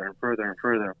further and further and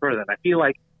further and further. And I feel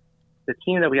like the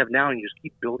team that we have now, and you just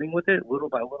keep building with it little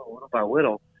by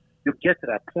little, you'll get to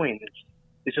that point.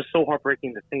 It's just so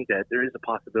heartbreaking to think that there is a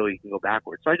possibility you can go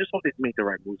backwards. So I just hope they make the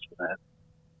right moves for that.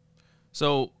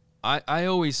 So I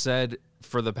always said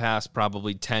for the past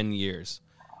probably 10 years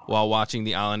while watching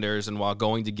the Islanders and while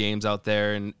going to games out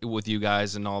there and with you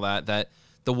guys and all that, that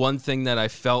the one thing that I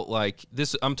felt like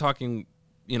this, I'm talking,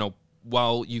 you know,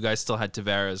 while you guys still had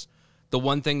Tavares, the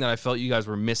one thing that I felt you guys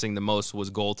were missing the most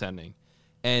was goaltending.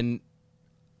 And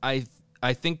I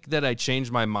think that I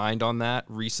changed my mind on that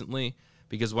recently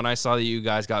because when I saw that you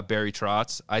guys got Barry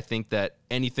Trotz, I think that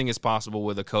anything is possible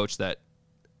with a coach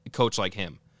like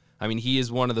him. I mean, he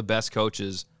is one of the best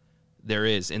coaches there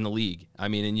is in the league. I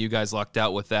mean, and you guys lucked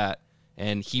out with that.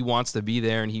 and he wants to be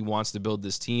there and he wants to build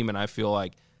this team. And I feel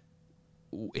like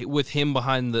with him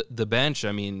behind the bench,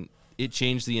 I mean, it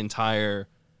changed the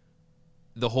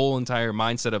whole entire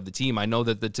mindset of the team. I know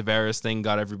that the Tavares thing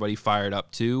got everybody fired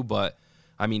up too, but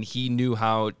I mean, he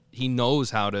knows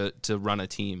how to run a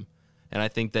team. And I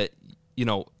think that,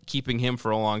 keeping him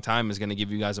for a long time is going to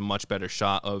give you guys a much better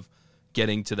shot of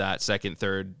getting to that second,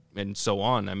 third, and so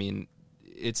on. I mean,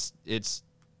 it's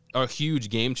a huge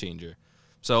game changer.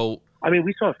 So, I mean,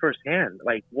 we saw it firsthand.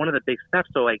 Like, one of the big steps.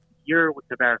 So, like, year with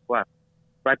Tavares left,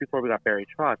 right before we got Barry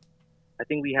Trotz, I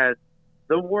think we had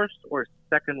the worst or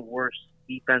second worst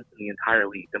defense in the entire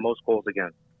league, the most goals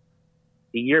against.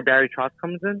 The year Barry Trotz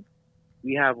comes in,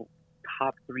 we have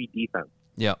top 3 defense.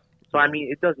 Yeah. So, I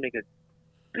mean, it does make a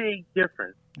big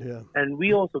difference. Yeah. And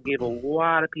we also gave a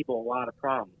lot of people a lot of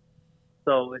problems.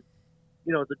 So, it's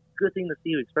a good thing to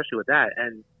see, especially with that.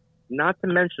 And not to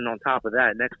mention, on top of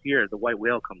that, next year, the White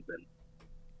Whale comes in.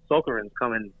 Sokeran's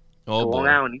coming along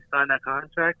now, and he signed that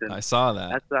contract. And I saw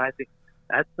that. I think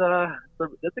that's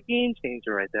a game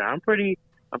changer right there. I'm pretty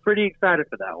excited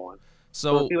for that one.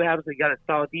 So we'll see what happens. We got a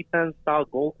solid defense,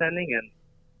 solid goaltending, and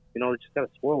just got to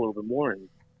score a little bit more, and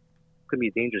it's gonna be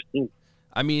a dangerous team.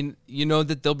 I mean,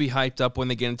 that they'll be hyped up when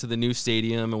they get into the new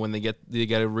stadium and when they get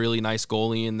a really nice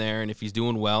goalie in there, and if he's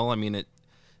doing well, I mean,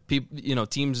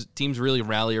 teams really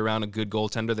rally around a good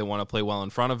goaltender. They want to play well in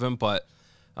front of him, but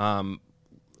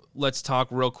let's talk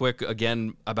real quick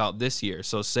again about this year.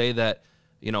 So say that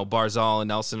Barzal and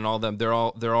Nelson and all them, they're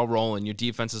all rolling. Your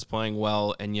defense is playing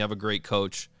well, and you have a great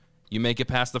coach. You make it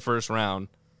past the first round.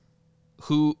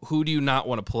 Who do you not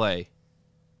want to play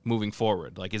moving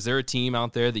forward? Like, is there a team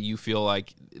out there that you feel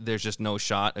like there's just no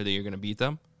shot or that you're going to beat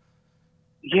them?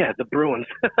 Yeah, the Bruins.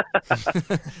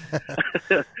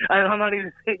 I'm not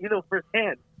even saying,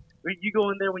 firsthand. You go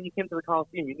in there when you came to the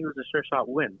Coliseum, you knew it was a sure shot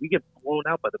win. We get blown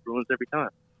out by the Bruins every time.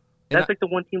 That's like the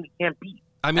one team we can't beat.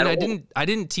 I mean, I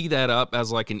didn't tee that up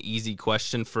as like an easy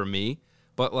question for me,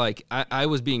 but like I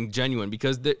was being genuine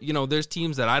because there's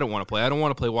teams that I don't want to play. I don't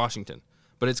want to play Washington,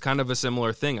 but it's kind of a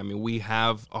similar thing. I mean, we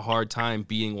have a hard time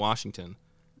beating Washington.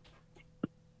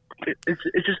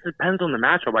 It just depends on the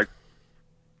matchup. Like,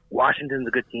 Washington's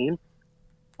a good team.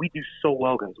 We do so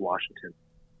well against Washington.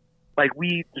 Like,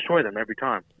 we destroy them every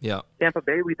time. Yeah. Tampa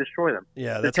Bay, we destroy them.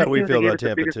 Yeah, that's how we feel about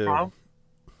Tampa too. Problem,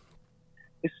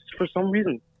 it's for some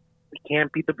reason we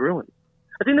can't beat the Bruins.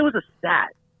 I think there was a stat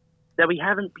that we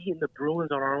haven't beaten the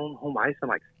Bruins on our own home ice in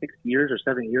like 6 years or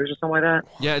 7 years or something like that.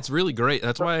 Yeah, it's really great.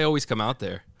 That's why I always come out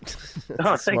there.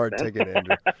 Smart ticket,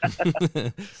 Andrew.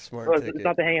 Smart ticket. It's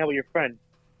not to hang out with your friend.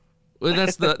 Well,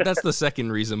 that's the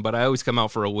second reason, but I always come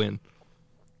out for a win.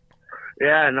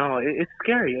 Yeah, no, it's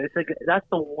scary. It's like that's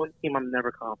the one team I'm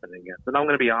never confident against, and I'm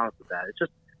going to be honest with that. It's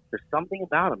just there's something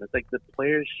about them. It's like the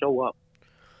players show up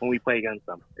when we play against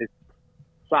them. It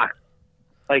sucks.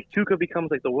 Like, Tuukka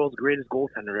becomes like the world's greatest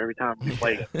goaltender every time we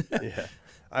play him. Yeah,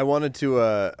 I wanted to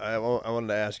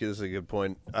ask you. This is a good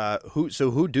point.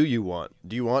 Who do you want?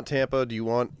 Do you want Tampa? Do you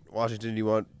want Washington? Do you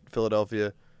want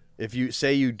Philadelphia? If you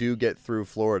say you do get through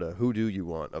Florida, who do you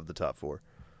want of the top 4?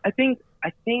 I think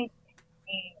we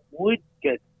would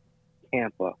get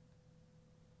Tampa.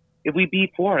 If we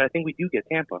beat Florida, I think we do get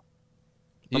Tampa.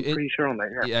 I'm pretty sure on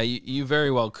that. Yeah, you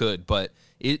very well could, but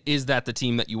is that the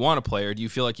team that you want to play, or do you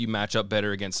feel like you match up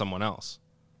better against someone else?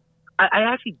 I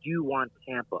actually do want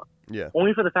Tampa. Yeah.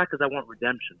 Only for the fact because I want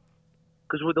redemption.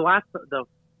 Because with the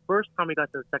first time we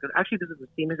got to the second, actually this is the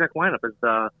same exact lineup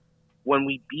as when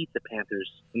we beat the Panthers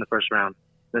in the first round.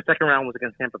 The second round was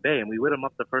against Tampa Bay, and we lit them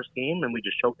up the first game, and we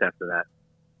just choked after that.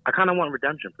 I kind of want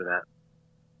redemption for that.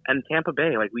 And Tampa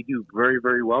Bay, like, we do very,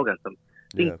 very well against them.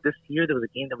 I think this year there was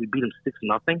a game that we beat them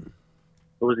 6-0. It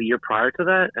was a year prior to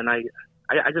that, and I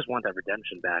just want that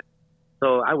redemption back.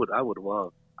 So I would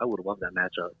love that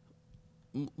matchup.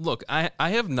 Look, I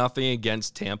have nothing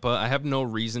against Tampa. I have no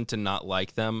reason to not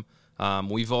like them.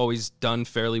 We've always done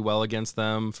fairly well against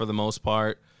them for the most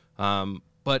part.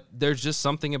 But there's just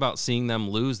something about seeing them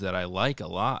lose that I like a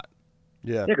lot.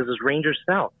 Yeah, because it's Rangers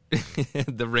South.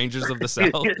 The Rangers of the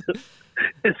South.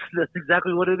 That's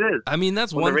exactly what it is. I mean,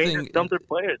 that's when one the Rangers thing. Dump their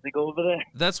players, they go over there.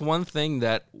 That's one thing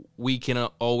that we can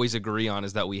always agree on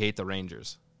is that we hate the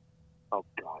Rangers. Oh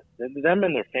God, them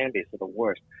and their fan base are the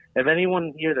worst. If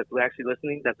anyone here that's actually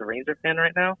listening that's a Ranger fan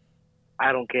right now,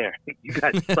 I don't care. You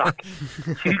guys suck.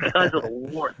 You guys are the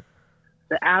worst.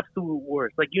 The absolute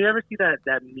worst. Like, you never see that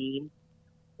meme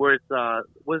where it's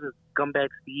what is it, Scumbag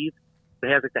Steve? He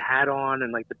has like the hat on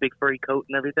and like the big furry coat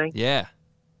and everything. Yeah,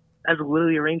 that's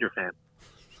literally a Ranger fan.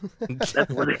 That's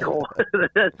what they call.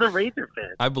 That's a Ranger fan.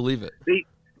 I believe it.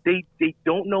 They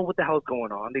don't know what the hell's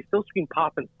going on. They still scream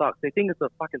Poppin sucks. They think it's a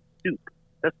fucking soup.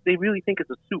 They really think it's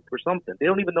a soup or something. They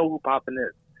don't even know who Poppin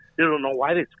is. They don't know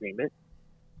why they scream it.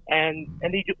 And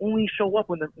they only show up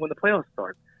when the playoffs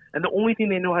start. And the only thing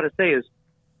they know how to say is,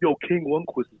 "Yo, King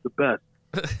Lundqvist is the best."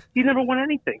 He never won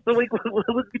anything. So like,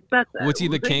 what's he best at? What's he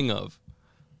the king of?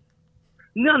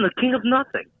 No, the king of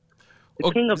nothing.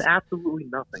 The king of absolutely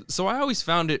nothing. So I always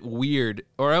found it weird,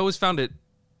 or I always found it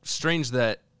strange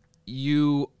that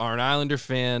you are an Islander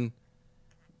fan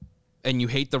and you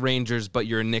hate the Rangers, but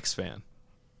you're a Knicks fan.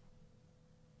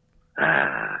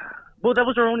 Well, that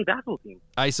was our only basketball team.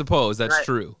 I suppose that's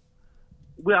true.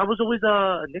 Well, I was always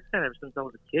a Knicks fan ever since I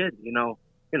was a kid. You know,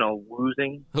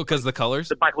 losing. Because the colors?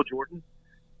 The Michael Jordan.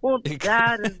 Well,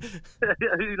 that and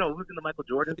losing to Michael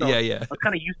Jordan. So Yeah. I was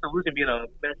kind of used to losing, being a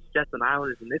Mets, Jets, and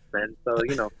Islanders and Knicks fan. So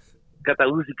got that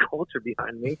losing culture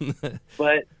behind me.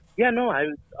 But yeah, no,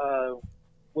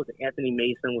 was it Anthony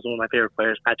Mason was one of my favorite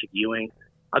players. Patrick Ewing.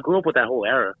 I grew up with that whole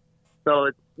era. So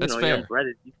it's That's fair. You read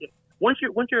it. Once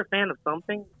you're a fan of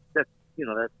something, that's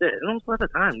it. And also at the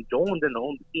time, Dolan didn't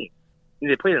own the team.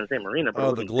 They played in the same arena.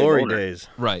 But the glory days.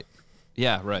 Right.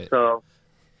 Yeah, right. So,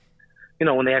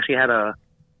 when they actually had an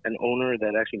owner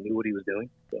that actually knew what he was doing.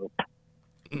 So,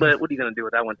 but what are you going to do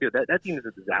with that one too? That team is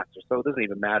a disaster, so it doesn't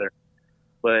even matter.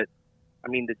 But I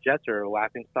mean, the Jets are a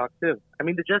laughing stock too. I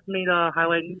mean, the Jets made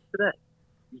highlight news today.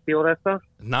 You see all that stuff?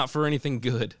 Not for anything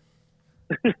good.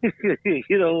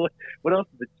 What else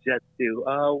did the Jets do?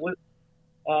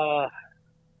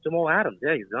 Jamal Adams,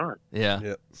 yeah, he's gone. Yeah.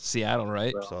 Yep. Seattle,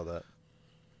 right? So- Saw that.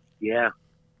 Yeah.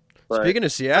 But Speaking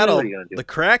of Seattle, what are you gonna do? the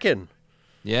Kraken.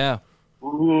 Yeah.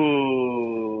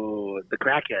 Ooh, the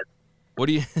crackheads. What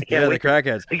do you? Yeah, the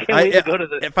Crackheads. I can't wait to go to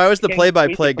the. If I was the can't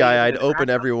play-by-play wait to go guy, to I'd the open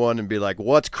Crackhouse. everyone and be like,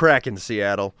 "What's cracking,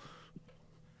 Seattle?"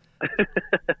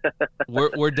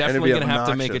 We're definitely be gonna have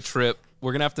to make a obnoxious. trip.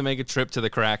 We're gonna have to make a trip to the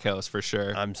Crack House for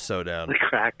sure. I'm so down. The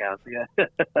crack house, yeah.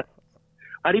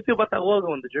 How do you feel about that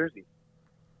logo on the jersey?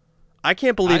 I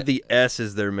can't believe the S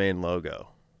is their main logo.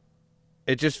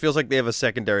 It just feels like they have a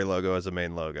secondary logo as a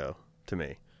main logo to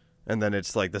me. And then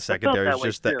it's like the secondary that is way,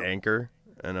 just the too. anchor.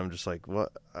 And I'm just like,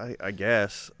 what? I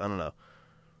guess. I don't know.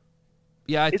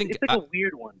 Yeah, I It's think like a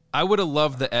weird one. I would have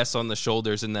loved the S on the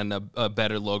shoulders and then a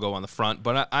better logo on the front.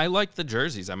 But I like the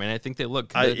jerseys. I mean, I think they look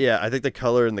good. I think the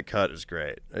color and the cut is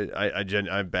great.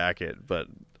 I back it. But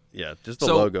yeah, just the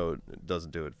So- logo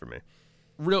doesn't do it for me.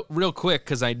 Real quick,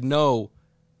 because I know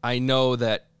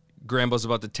that Grambo's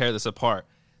about to tear this apart.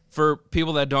 For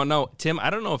people that don't know, Tim, I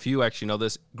don't know if you actually know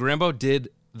this. Grambo did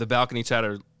the Balcony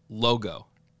Chatter logo.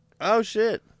 Oh,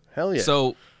 shit. Hell yeah.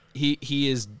 So he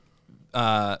is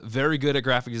very good at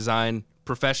graphic design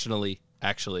professionally,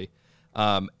 actually.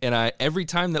 And every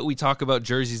time that we talk about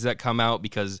jerseys that come out,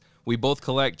 because we both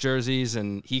collect jerseys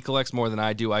and he collects more than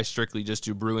I do. I strictly just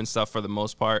do Bruin stuff for the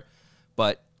most part.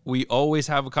 But we always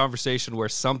have a conversation where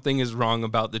something is wrong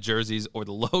about the jerseys or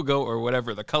the logo or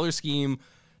whatever, the color scheme.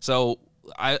 So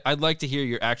I'd like to hear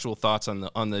your actual thoughts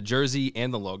on the jersey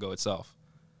and the logo itself.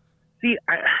 See,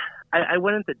 I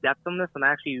went into depth on this, and I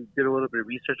actually did a little bit of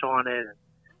research on it.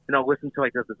 And, listened to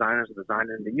like the designers of design,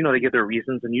 and they give their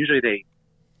reasons, and usually they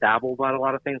dabble about a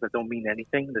lot of things that don't mean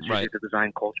anything. That's usually Right. the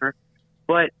design culture.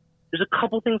 But there's a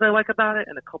couple things I like about it,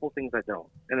 and a couple things I don't.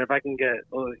 And if I can get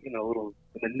a little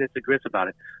in the nits and grits about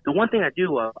it, the one thing I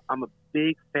do love, I'm a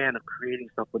big fan of creating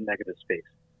stuff with negative space.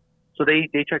 So they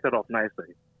check that off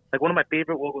nicely. Like one of my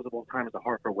favorite logos of all time is the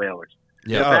Hartford Whalers.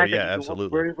 Yeah. The Oh, fact yeah, that you look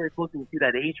absolutely. very, very close and you see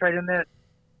that H right in there,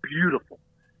 beautiful.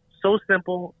 So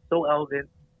simple, so elegant,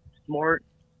 smart,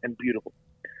 and beautiful.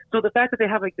 So the fact that they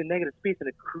have like the negative space and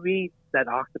it creates that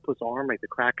octopus arm, like the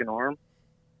Kraken arm,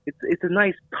 it's a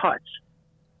nice touch.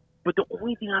 But the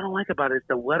only thing I don't like about it is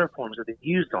the letter forms that they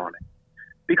used on it.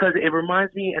 Because it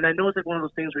reminds me, and I know it's like one of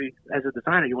those things where you, as a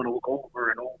designer, you want to look over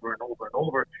and over and over and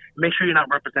over, make sure you're not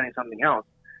representing something else.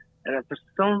 And for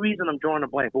some reason, I'm drawing a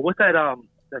blank. But what's that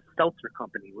seltzer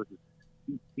company? Was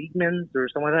it Siegmund's or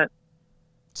something like that?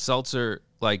 Seltzer,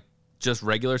 like just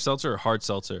regular seltzer or hard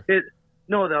seltzer?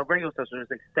 No, the regular seltzer.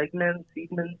 It's like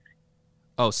Siegmund's.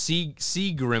 Oh,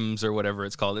 Seagram's or whatever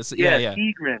it's called. It's Yeah, yeah.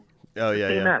 Seagram's. Oh, yeah,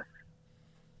 Same yeah. mess.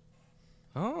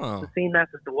 Oh, The same mess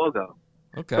as the logo.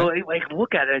 okay. So like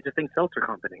look at it, I just think seltzer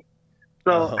company.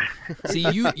 So Oh. See,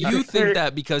 you think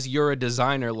that because you're a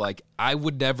designer, like I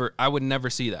would never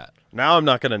see that. Now I'm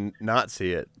not going to not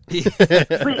see it. but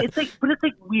it's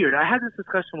like weird. I had this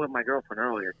discussion with my girlfriend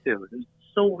earlier too. It's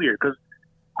so weird because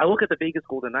I look at the Vegas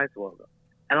Golden Knights logo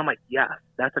and I'm like, yes,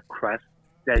 that's a crest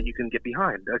that you can get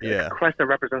behind. Yeah. A crest that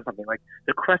represents something, like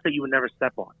the crest that you would never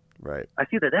step on. Right. I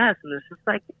see that S and it's just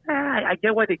like, I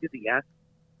get why they did the S,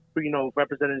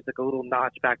 represented like a little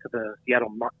notch back to the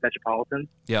Seattle Metropolitans.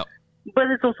 Yeah.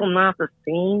 But it's also not the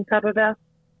same type of S.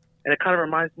 And it kind of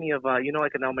reminds me of, like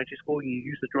in elementary school, you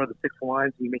used to draw the 6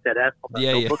 lines and you make that S on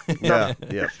the notebook. Yeah.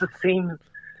 It's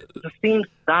the same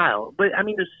style. But, I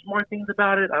mean, there's smart things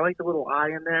about it. I like the little eye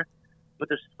in there. But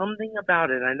there's something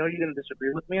about it, and I know you're going to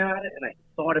disagree with me on it, and I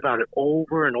thought about it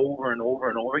over and over and over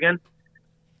and over again.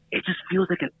 It just feels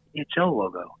like an NHL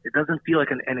logo. It doesn't feel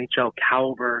like an NHL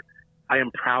caliber. I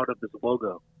am proud of this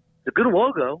logo. It's a good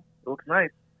logo. It looks nice.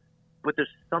 But there's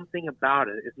something about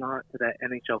it. It's not to that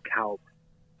NHL caliber.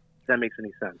 If that makes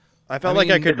any sense. I felt like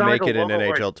I could make it in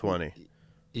logo NHL 20.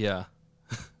 Yeah.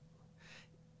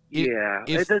 Yeah.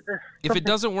 If it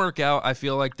doesn't work out, I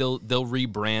feel like they'll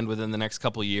rebrand within the next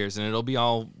couple of years, and it'll be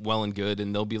all well and good,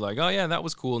 and they'll be like, oh yeah, that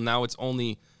was cool. Now it's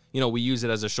only, we use it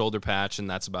as a shoulder patch, and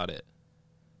that's about it.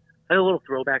 A little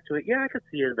throwback to it. Yeah, I could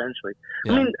see it eventually.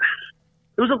 Yeah. I mean,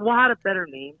 there was a lot of better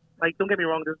names. Like, don't get me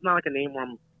wrong, this is not like a name where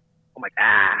I'm like,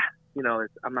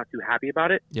 I'm not too happy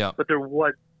about it. Yeah. But there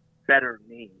was better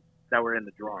names that were in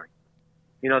the drawing.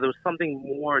 There was something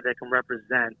more that can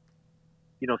represent,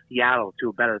 Seattle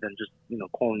to better than just,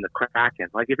 calling the Kraken.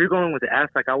 Like, if you're going with the S,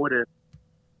 like, I would have,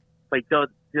 like,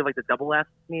 did like the double S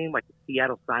name, like the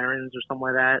Seattle Sirens or something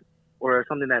like that, or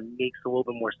something that makes a little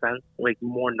bit more sense, like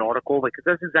more nautical, like, 'cause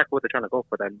that's exactly what they're trying to go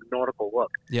for, that nautical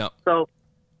look. Yeah. So,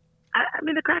 I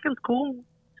mean, the Kraken's cool,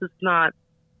 just not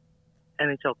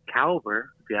NHL caliber,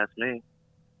 if you ask me.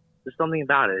 There's something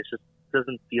about it. It just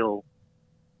doesn't feel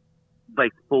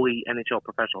like fully NHL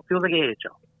professional. It feels like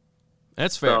AHL.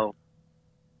 That's fair. So,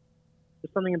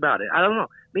 there's something about it. I don't know.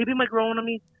 Maybe it might grow on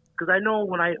me, because I know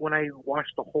when I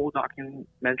watched the whole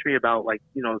documentary about, like,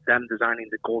 them designing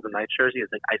the Golden Knights jersey,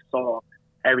 it's like I saw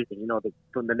everything.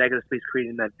 From the negative space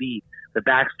creating that V, the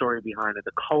backstory behind it,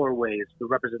 the colorways, the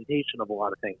representation of a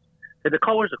lot of things. And the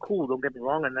colors are cool. Don't get me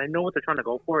wrong, and I know what they're trying to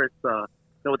go for. It's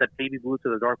with that baby blue to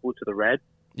the dark blue to the red.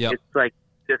 Yeah. It's like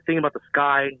they're thinking about the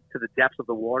sky to the depths of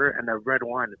the water, and that red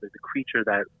wine is like the creature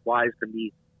that lies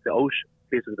beneath the ocean,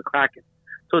 basically the Kraken.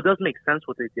 So it does make sense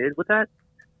what they did with that,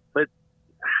 but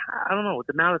I don't know. With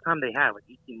the amount of time they had, like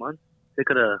 18 months, they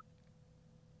could have.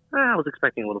 I was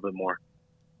expecting a little bit more.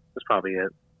 That's probably it.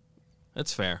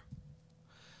 That's fair.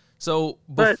 So,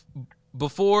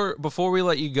 before we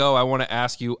let you go, I want to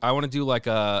ask you. I want to do like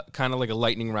a kind of like a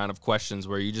lightning round of questions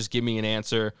where you just give me an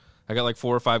answer. I got like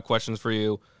 4 or 5 questions for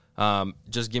you.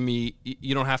 Just give me.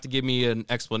 You don't have to give me an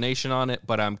explanation on it,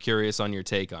 but I'm curious on your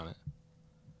take on it.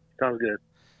 Sounds good.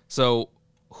 So,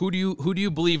 who do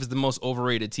you believe is the most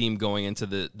overrated team going into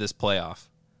this playoff?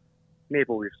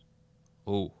 Maple Leafs.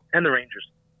 Oh. And the Rangers.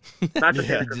 Not just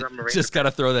saying it because I'm a Ranger. Just got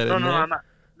to throw that in there. I'm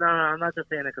not just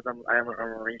saying it because I'm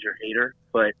a Ranger hater,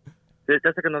 but that's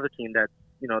like another team that,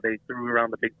 they threw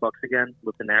around the big bucks again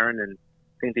with Panarin, and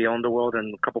I think they owned the world,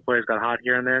 and a couple players got hot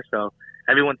here and there. So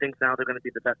everyone thinks now they're going to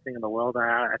be the best thing in the world.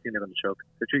 I think they're going to choke.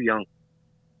 They're too young.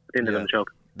 I think they're going to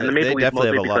choke. And the Maple they Leafs definitely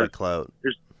have a mostly lot of clout.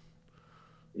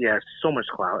 Yeah, so much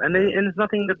clout, and there's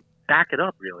nothing to back it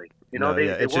up, really.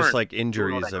 It's just like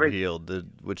injuries have great. healed,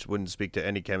 which wouldn't speak to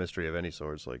any chemistry of any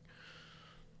sorts. Like,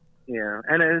 yeah,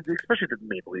 and especially the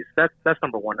Maple Leafs. That's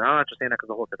number one. And I'm not just saying that because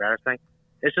the whole Tavares thing.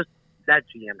 It's just that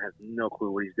GM has no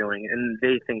clue what he's doing, and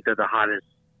they think they're the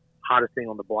hottest thing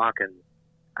on the block, and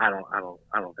I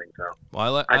don't think so. Well,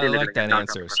 I like that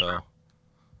answer. So,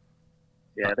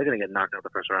 yeah, they're gonna get knocked out the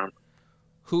first round.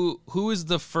 Who is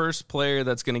the first player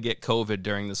that's going to get COVID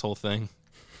during this whole thing?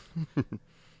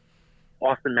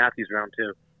 Austin Matthews, round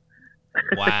 2.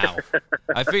 Wow.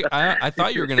 I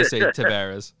thought you were going to say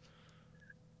Tavares.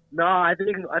 No, I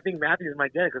think Matthews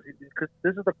might get it because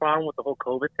this is the problem with the whole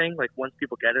COVID thing. Like, once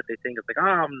people get it, they think it's like,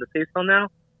 I'm in the safe zone now.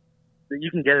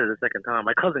 You can get it a second time.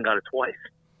 My cousin got it twice.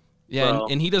 Yeah, so,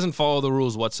 and he doesn't follow the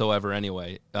rules whatsoever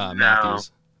anyway,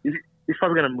 Matthews. He's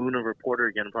probably going to moon a reporter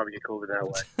again and probably get COVID that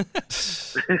way.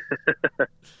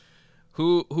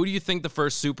 Who do you think the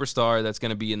first superstar that's going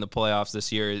to be in the playoffs this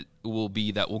year will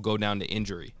be that will go down to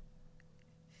injury?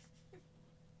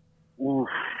 Oof.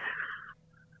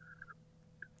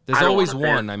 There's always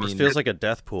one. I mean, it feels like a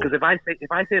death pool. Because if I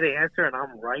say the answer and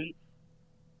I'm right,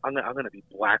 I'm going to be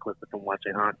blacklisted from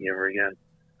watching hockey ever again.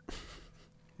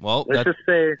 Well, let's just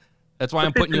say. That's why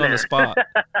I'm putting you on the spot.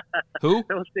 Who?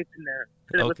 Let's say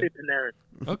Panarin. Let's say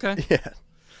Panarin. Okay. Yeah.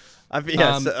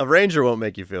 A Ranger won't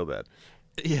make you feel bad.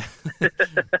 Yeah.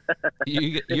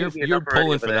 you're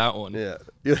pulling for that one. Yeah.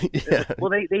 Well,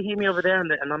 they hate me over there,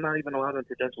 and I'm not even allowed in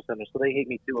Prudential Center, so they hate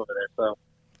me too over there.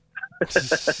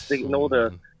 So they know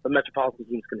the metropolitan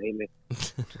teams can hate me.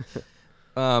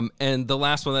 And the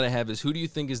last one that I have is, who do you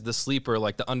think is the sleeper,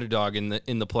 like the underdog in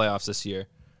the playoffs this year?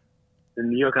 The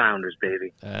New York Islanders,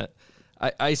 baby.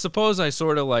 I suppose I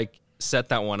sort of like set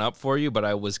that one up for you, but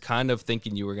I was kind of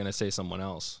thinking you were going to say someone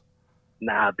else.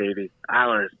 Nah, baby.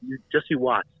 Islanders. You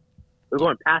watch. We're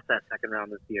going past that second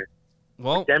round this year.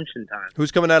 Well, Redemption time.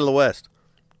 Who's coming out of the West?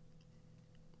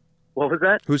 What was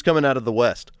that? Who's coming out of the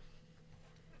West?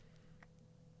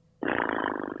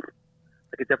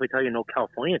 I could definitely tell you no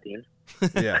California teams.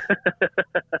 Yeah.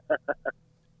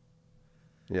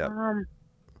 Yeah.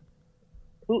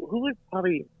 Who would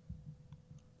probably?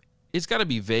 it's got to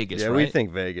be Vegas, Yeah, right? we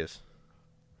think Vegas.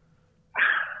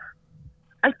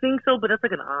 I think so, but that's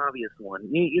like an obvious one.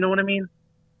 You know what I mean?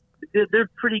 They're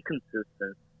pretty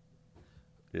consistent.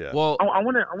 Yeah. Well, I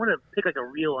want to pick like a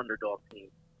real underdog team.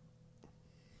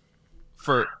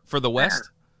 for the West,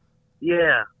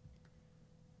 Yeah.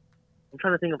 I'm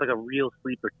trying to think of like a real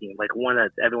sleeper team, like one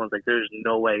that everyone's like, there's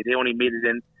no way. They only made it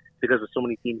in because of so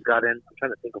many teams got in. I'm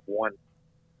trying to think of one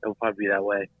that would probably be that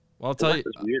way. well, I'll The tell West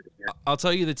you, is weird this year. I'll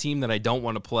tell you the team that I don't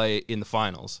want to play in the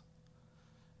finals,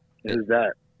 Who's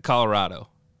that? Colorado.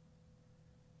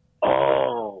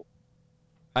 Oh,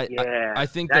 I yeah. I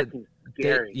think that that team's they,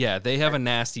 scary. yeah, they have a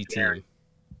nasty Scary. team.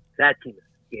 That team is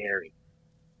scary.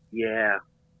 Yeah.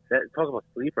 Talk about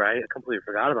sleeper. I completely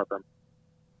forgot about them.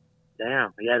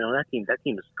 Damn. Yeah, no, that team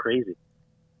is crazy.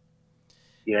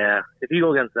 Yeah. If you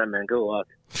go against them, man, good luck.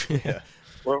 Yeah.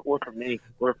 Or for me.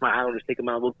 Or if my Islanders take them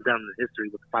out, we'll go down in history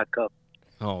with 5 cups.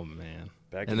 Oh man,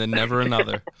 Back and then never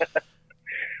another.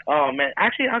 Oh man,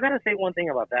 actually, I gotta say one thing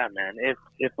about that, man.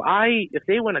 If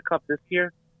they win a cup this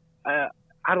year, I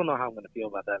don't know how I'm gonna feel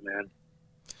about that, man.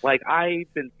 Like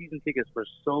I've been season tickets for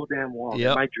so damn long.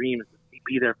 Yep. My dream is to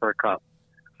be there for a cup.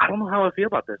 I don't know how I feel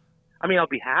about this. I mean, I'll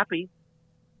be happy,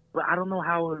 but I don't know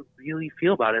how I really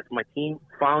feel about it. If my team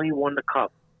finally won the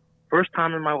cup, first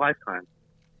time in my lifetime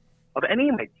of any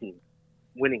of my teams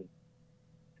winning,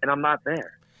 and I'm not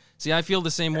there. See, I feel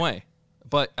the same way.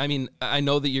 But, I mean, I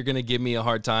know that you're going to give me a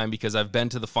hard time because I've been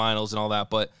to the finals and all that.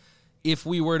 But if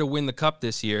we were to win the cup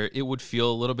this year, it would feel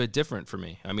a little bit different for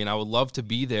me. I mean, I would love to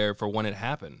be there for when it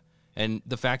happened. And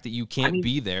the fact that you can't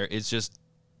be there is just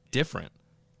different.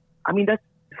 I mean, that's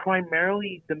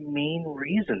primarily the main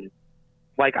reason.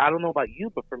 Like, I don't know about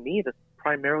you, but for me, that's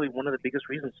primarily one of the biggest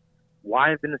reasons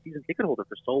why I've been a season ticket holder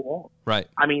for so long. Right.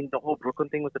 I mean, the whole Brooklyn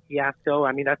thing was a fiasco.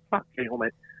 I mean, that's not getting home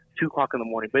at 2 o'clock in the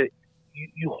morning, but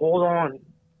you hold on to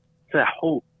that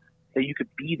hope that you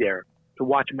could be there to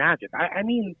watch Magic. I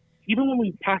mean, even when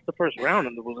we passed the first round,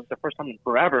 and it was like the first time in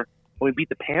forever when we beat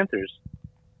the Panthers,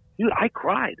 dude, I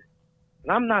cried.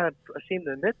 And I'm not ashamed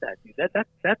to admit that, dude.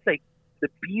 That's like to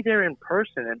be there in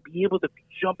person and be able to be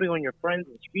jumping on your friends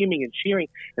and screaming and cheering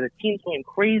and the team's going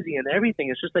crazy and everything.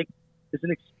 It's just like, it's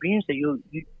an experience that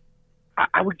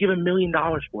I would give $1 million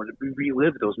for to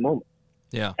relive those moments.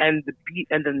 Yeah. And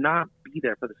to not be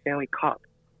there for the Stanley Cup.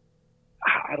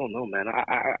 I don't know, man.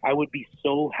 I would be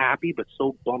so happy but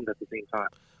so bummed at the same time.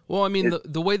 Well, I mean,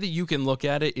 the way that you can look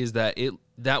at it is that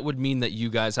that would mean that you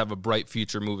guys have a bright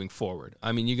future moving forward.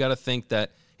 I mean, you got to think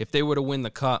that if they were to win the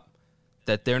cup,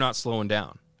 that they're not slowing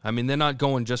down. I mean, they're not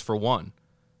going just for one.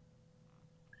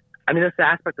 I mean, that's the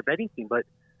aspect of any team, but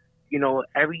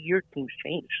every year teams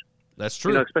change. That's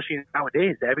true. Especially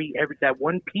nowadays, every that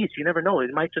one piece, you never know.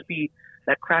 It might just be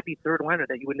that crappy third liner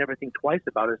that you would never think twice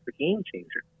about as the game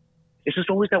changer. It's just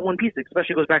always that one piece,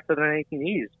 especially goes back to the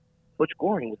 1980s. Butch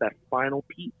Goring was that final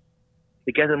piece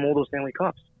to get them all those Stanley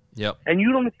Cups. Yep. And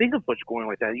you don't think of Butch Goring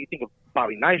like that. You think of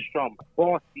Bobby Nystrom,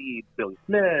 Bossy, Billy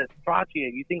Smith,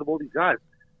 Trottier. You think of all these guys.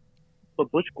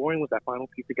 But Butch Goring was that final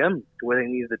piece again to where they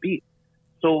needed to be.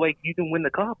 So, like, you can win the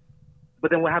cup,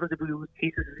 but then what happens if we lose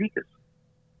Casey Cizikas?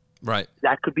 Right.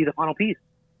 That could be the final piece,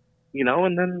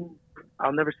 and then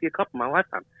I'll never see a cup in my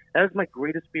lifetime. That is my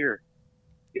greatest fear,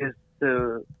 is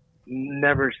to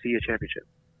never see a championship.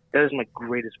 That is my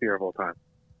greatest fear of all time.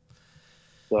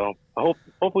 So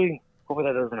hopefully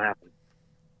that doesn't happen.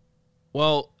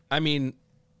 Well, I mean,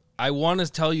 I want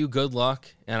to tell you good luck,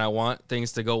 and I want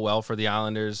things to go well for the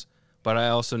Islanders, but I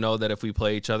also know that if we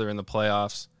play each other in the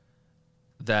playoffs,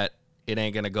 that it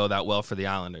ain't going to go that well for the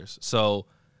Islanders. So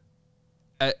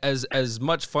as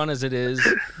much fun as it is,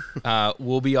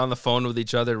 we'll be on the phone with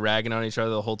each other, ragging on each other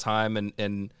the whole time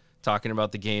and talking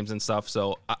about the games and stuff.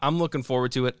 So I'm looking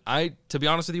forward to it. To be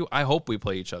honest with you, I hope we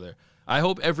play each other. I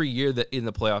hope every year that in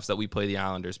the playoffs that we play the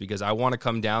Islanders, because I want to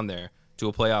come down there to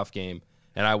a playoff game,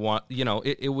 and I want,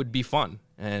 it would be fun.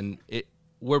 And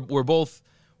we're both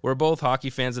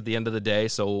hockey fans at the end of the day,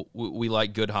 so we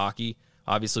like good hockey.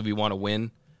 Obviously, we want to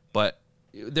win, but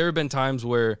there have been times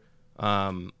where,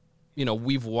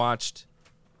 we've watched.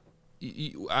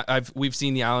 We've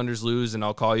seen the Islanders lose, and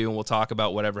I'll call you and we'll talk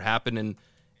about whatever happened,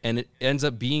 and it ends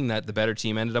up being that the better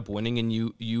team ended up winning, and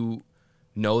you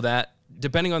know that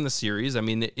depending on the series. I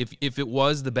mean, if it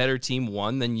was the better team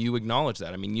won, then you acknowledge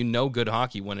that. I mean, you know good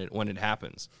hockey when it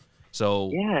happens.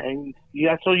 So yeah, and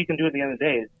that's all you can do at the end of the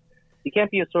day. You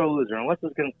can't be a sore loser unless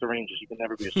it's against the Rangers. You can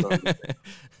never be a sore loser.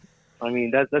 I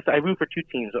mean, that's I root for two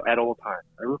teams at all times.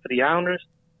 I root for the Islanders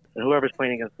and whoever's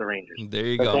playing against the Rangers. There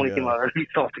you that's go. The only team I'll ever be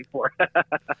salty for.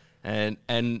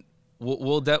 and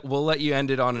we'll let you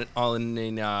end it on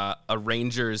a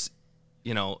Rangers,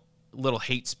 little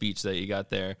hate speech that you got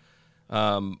there.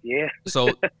 Yeah. So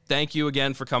thank you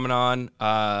again for coming on.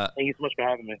 Thank you so much for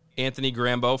having me. Anthony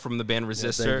Grambo from the band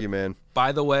Resistor. Yeah, thank you, man.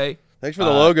 By the way, thanks for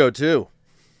the logo too.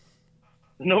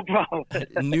 No problem.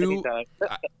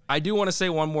 I do want to say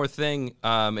one more thing,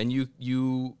 and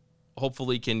you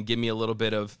hopefully can give me a little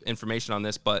bit of information on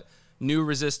this, but new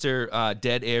Resistor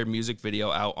Dead Air music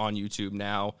video out on YouTube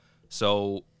now.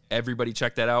 So everybody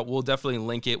check that out. We'll definitely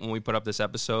link it when we put up this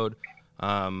episode.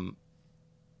 And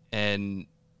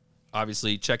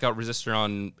obviously check out Resistor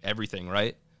on everything,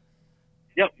 right?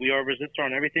 Yep, we are Resistor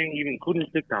on everything, even including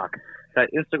TikTok. Got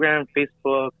Instagram,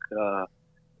 Facebook,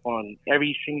 on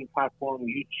every streaming platform,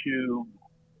 YouTube,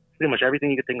 pretty much everything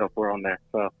you can think of, we're on there.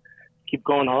 So keep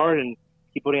going hard and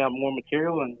keep putting out more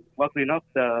material. And luckily enough,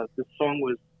 this song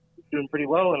was doing pretty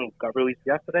well and got released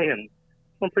yesterday, and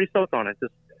I'm pretty stoked on it.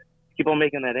 Just keep on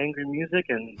making that angry music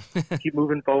and keep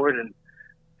moving forward and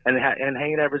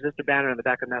hanging that Resistor banner in the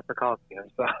back of Nassau Coliseum.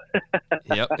 So.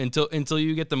 Yep. Until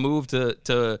you get the move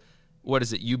to what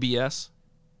is it, UBS?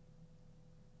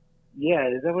 Yeah,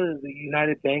 that was the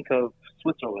United Bank of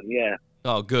Switzerland. Yeah.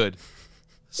 Oh, good.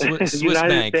 Swiss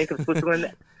United Bank of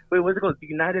Switzerland. Wait, what's it called? The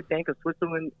United Bank of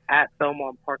Switzerland at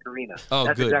Belmont Park Arena. Oh,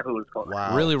 that's good. exactly what it's called.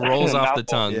 Wow. Really rolls off the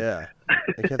tongue. Yeah,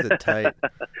 they kept it tight.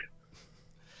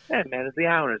 Yeah, man, it's the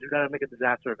Islanders. We've got to make a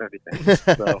disaster of everything.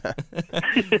 So.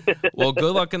 Well,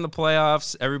 good luck in the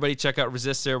playoffs. Everybody check out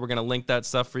Resistor. We're going to link that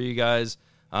stuff for you guys.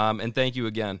 And thank you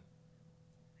again.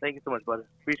 Thank you so much, brother.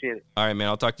 Appreciate it. All right, man.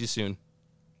 I'll talk to you soon.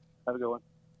 Have a good one.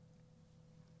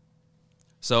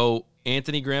 So,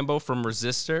 Anthony Grambo from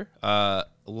Resistor,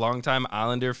 longtime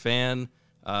Islander fan,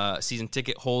 season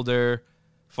ticket holder.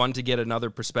 Fun to get another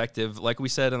perspective. Like we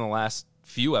said in the last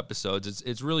few episodes,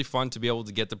 it's really fun to be able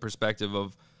to get the perspective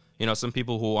of, some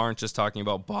people who aren't just talking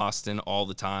about Boston all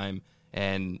the time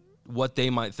and what they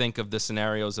might think of the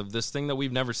scenarios of this thing that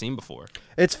we've never seen before.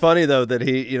 It's funny though that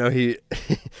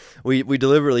we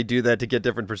deliberately do that to get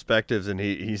different perspectives, and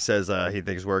he says he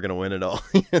thinks we're gonna win it all.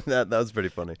 that was pretty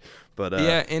funny, but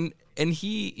yeah, and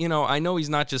he, I know he's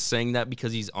not just saying that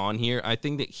because he's on here. I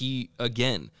think that he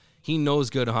knows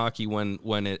good hockey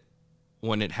when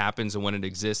it happens and when it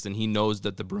exists, and he knows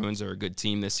that the Bruins are a good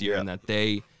team this year and that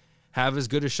they have as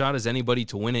good a shot as anybody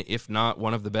to win it, if not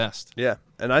one of the best. Yeah,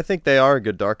 and I think they are a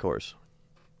good dark horse.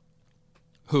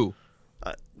 Who?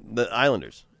 The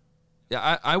Islanders.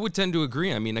 Yeah, I would tend to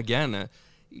agree. I mean, again,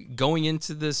 going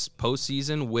into this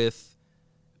postseason with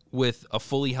a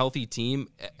fully healthy team,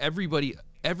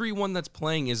 everyone that's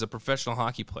playing is a professional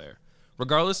hockey player,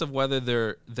 regardless of whether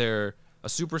they're a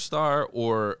superstar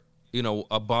or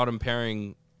a bottom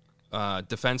pairing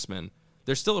defenseman.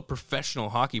 They're still a professional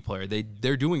hockey player.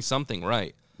 They're doing something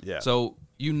right. Yeah. So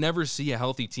you never see a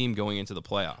healthy team going into the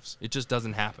playoffs. It just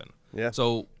doesn't happen. Yeah.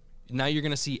 So now you're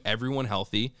going to see everyone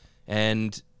healthy,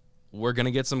 and we're going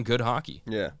to get some good hockey.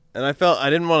 Yeah. And I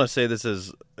didn't want to say this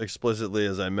as explicitly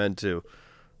as I meant to,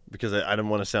 because I didn't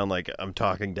want to sound like I'm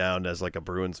talking down as like a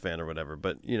Bruins fan or whatever.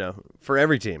 But, for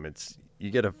every team,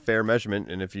 you get a fair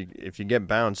measurement, and if you get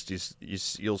bounced,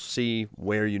 you'll see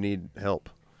where you need help.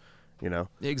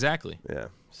 Exactly. Yeah,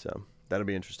 so that'll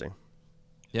be interesting.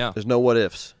 Yeah. There's no what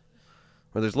ifs.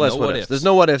 Or there's less No what what ifs. ifs. There's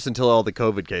no what ifs until all the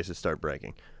COVID cases start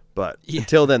breaking. But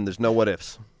until then, there's no what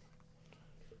ifs.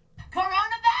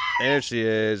 Coronavirus! There she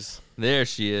is. There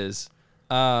she is.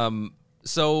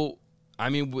 So, I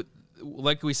mean,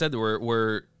 like we said,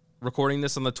 we're recording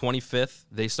this on the 25th.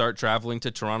 They start traveling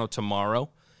to Toronto tomorrow.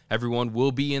 Everyone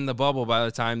will be in the bubble by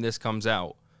the time this comes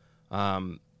out.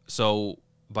 So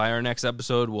by our next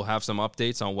episode, we'll have some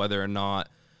updates on whether or not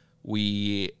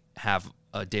we have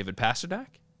a David Pasternak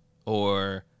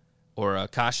or a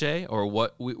Kache, or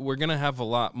what. We're going to have a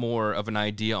lot more of an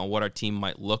idea on what our team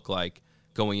might look like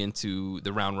going into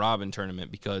the round robin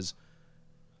tournament, because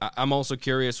I'm also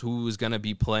curious who's going to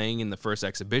be playing in the first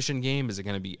exhibition game. Is it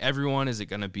going to be everyone? Is it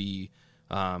going to be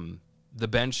the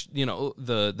bench,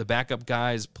 the backup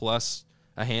guys plus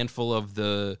a handful of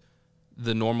the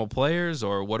normal players,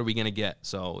 or what are we going to get?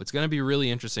 So it's going to be really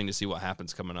interesting to see what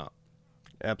happens coming up.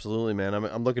 Absolutely, man.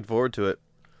 I'm looking forward to it.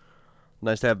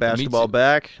 Nice to have basketball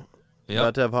back. Yep.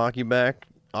 Not to have hockey back.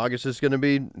 August is going to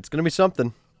be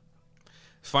something.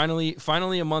 Finally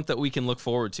a month that we can look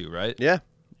forward to, right? Yeah.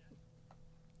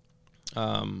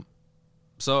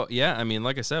 So yeah, I mean,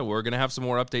 like I said, we're gonna have some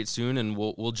more updates soon, and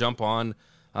we'll jump on.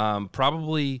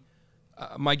 Probably,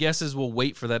 my guess is we'll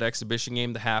wait for that exhibition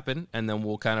game to happen, and then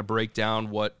we'll kind of break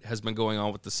down what has been going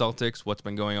on with the Celtics, what's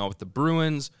been going on with the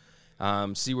Bruins,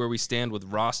 see where we stand with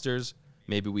rosters.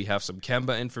 Maybe we have some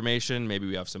Kemba information, maybe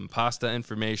we have some Pasta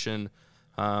information.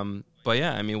 But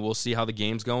yeah, I mean, we'll see how the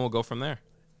game's going. We'll go from there.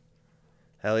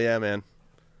 Hell yeah, man!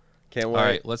 Can't wait. All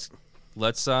right,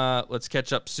 let's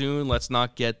catch up soon. Let's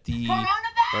not get the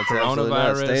That's absolutely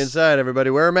coronavirus. not. Stay inside, everybody.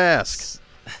 Wear a mask.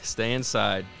 Stay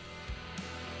inside.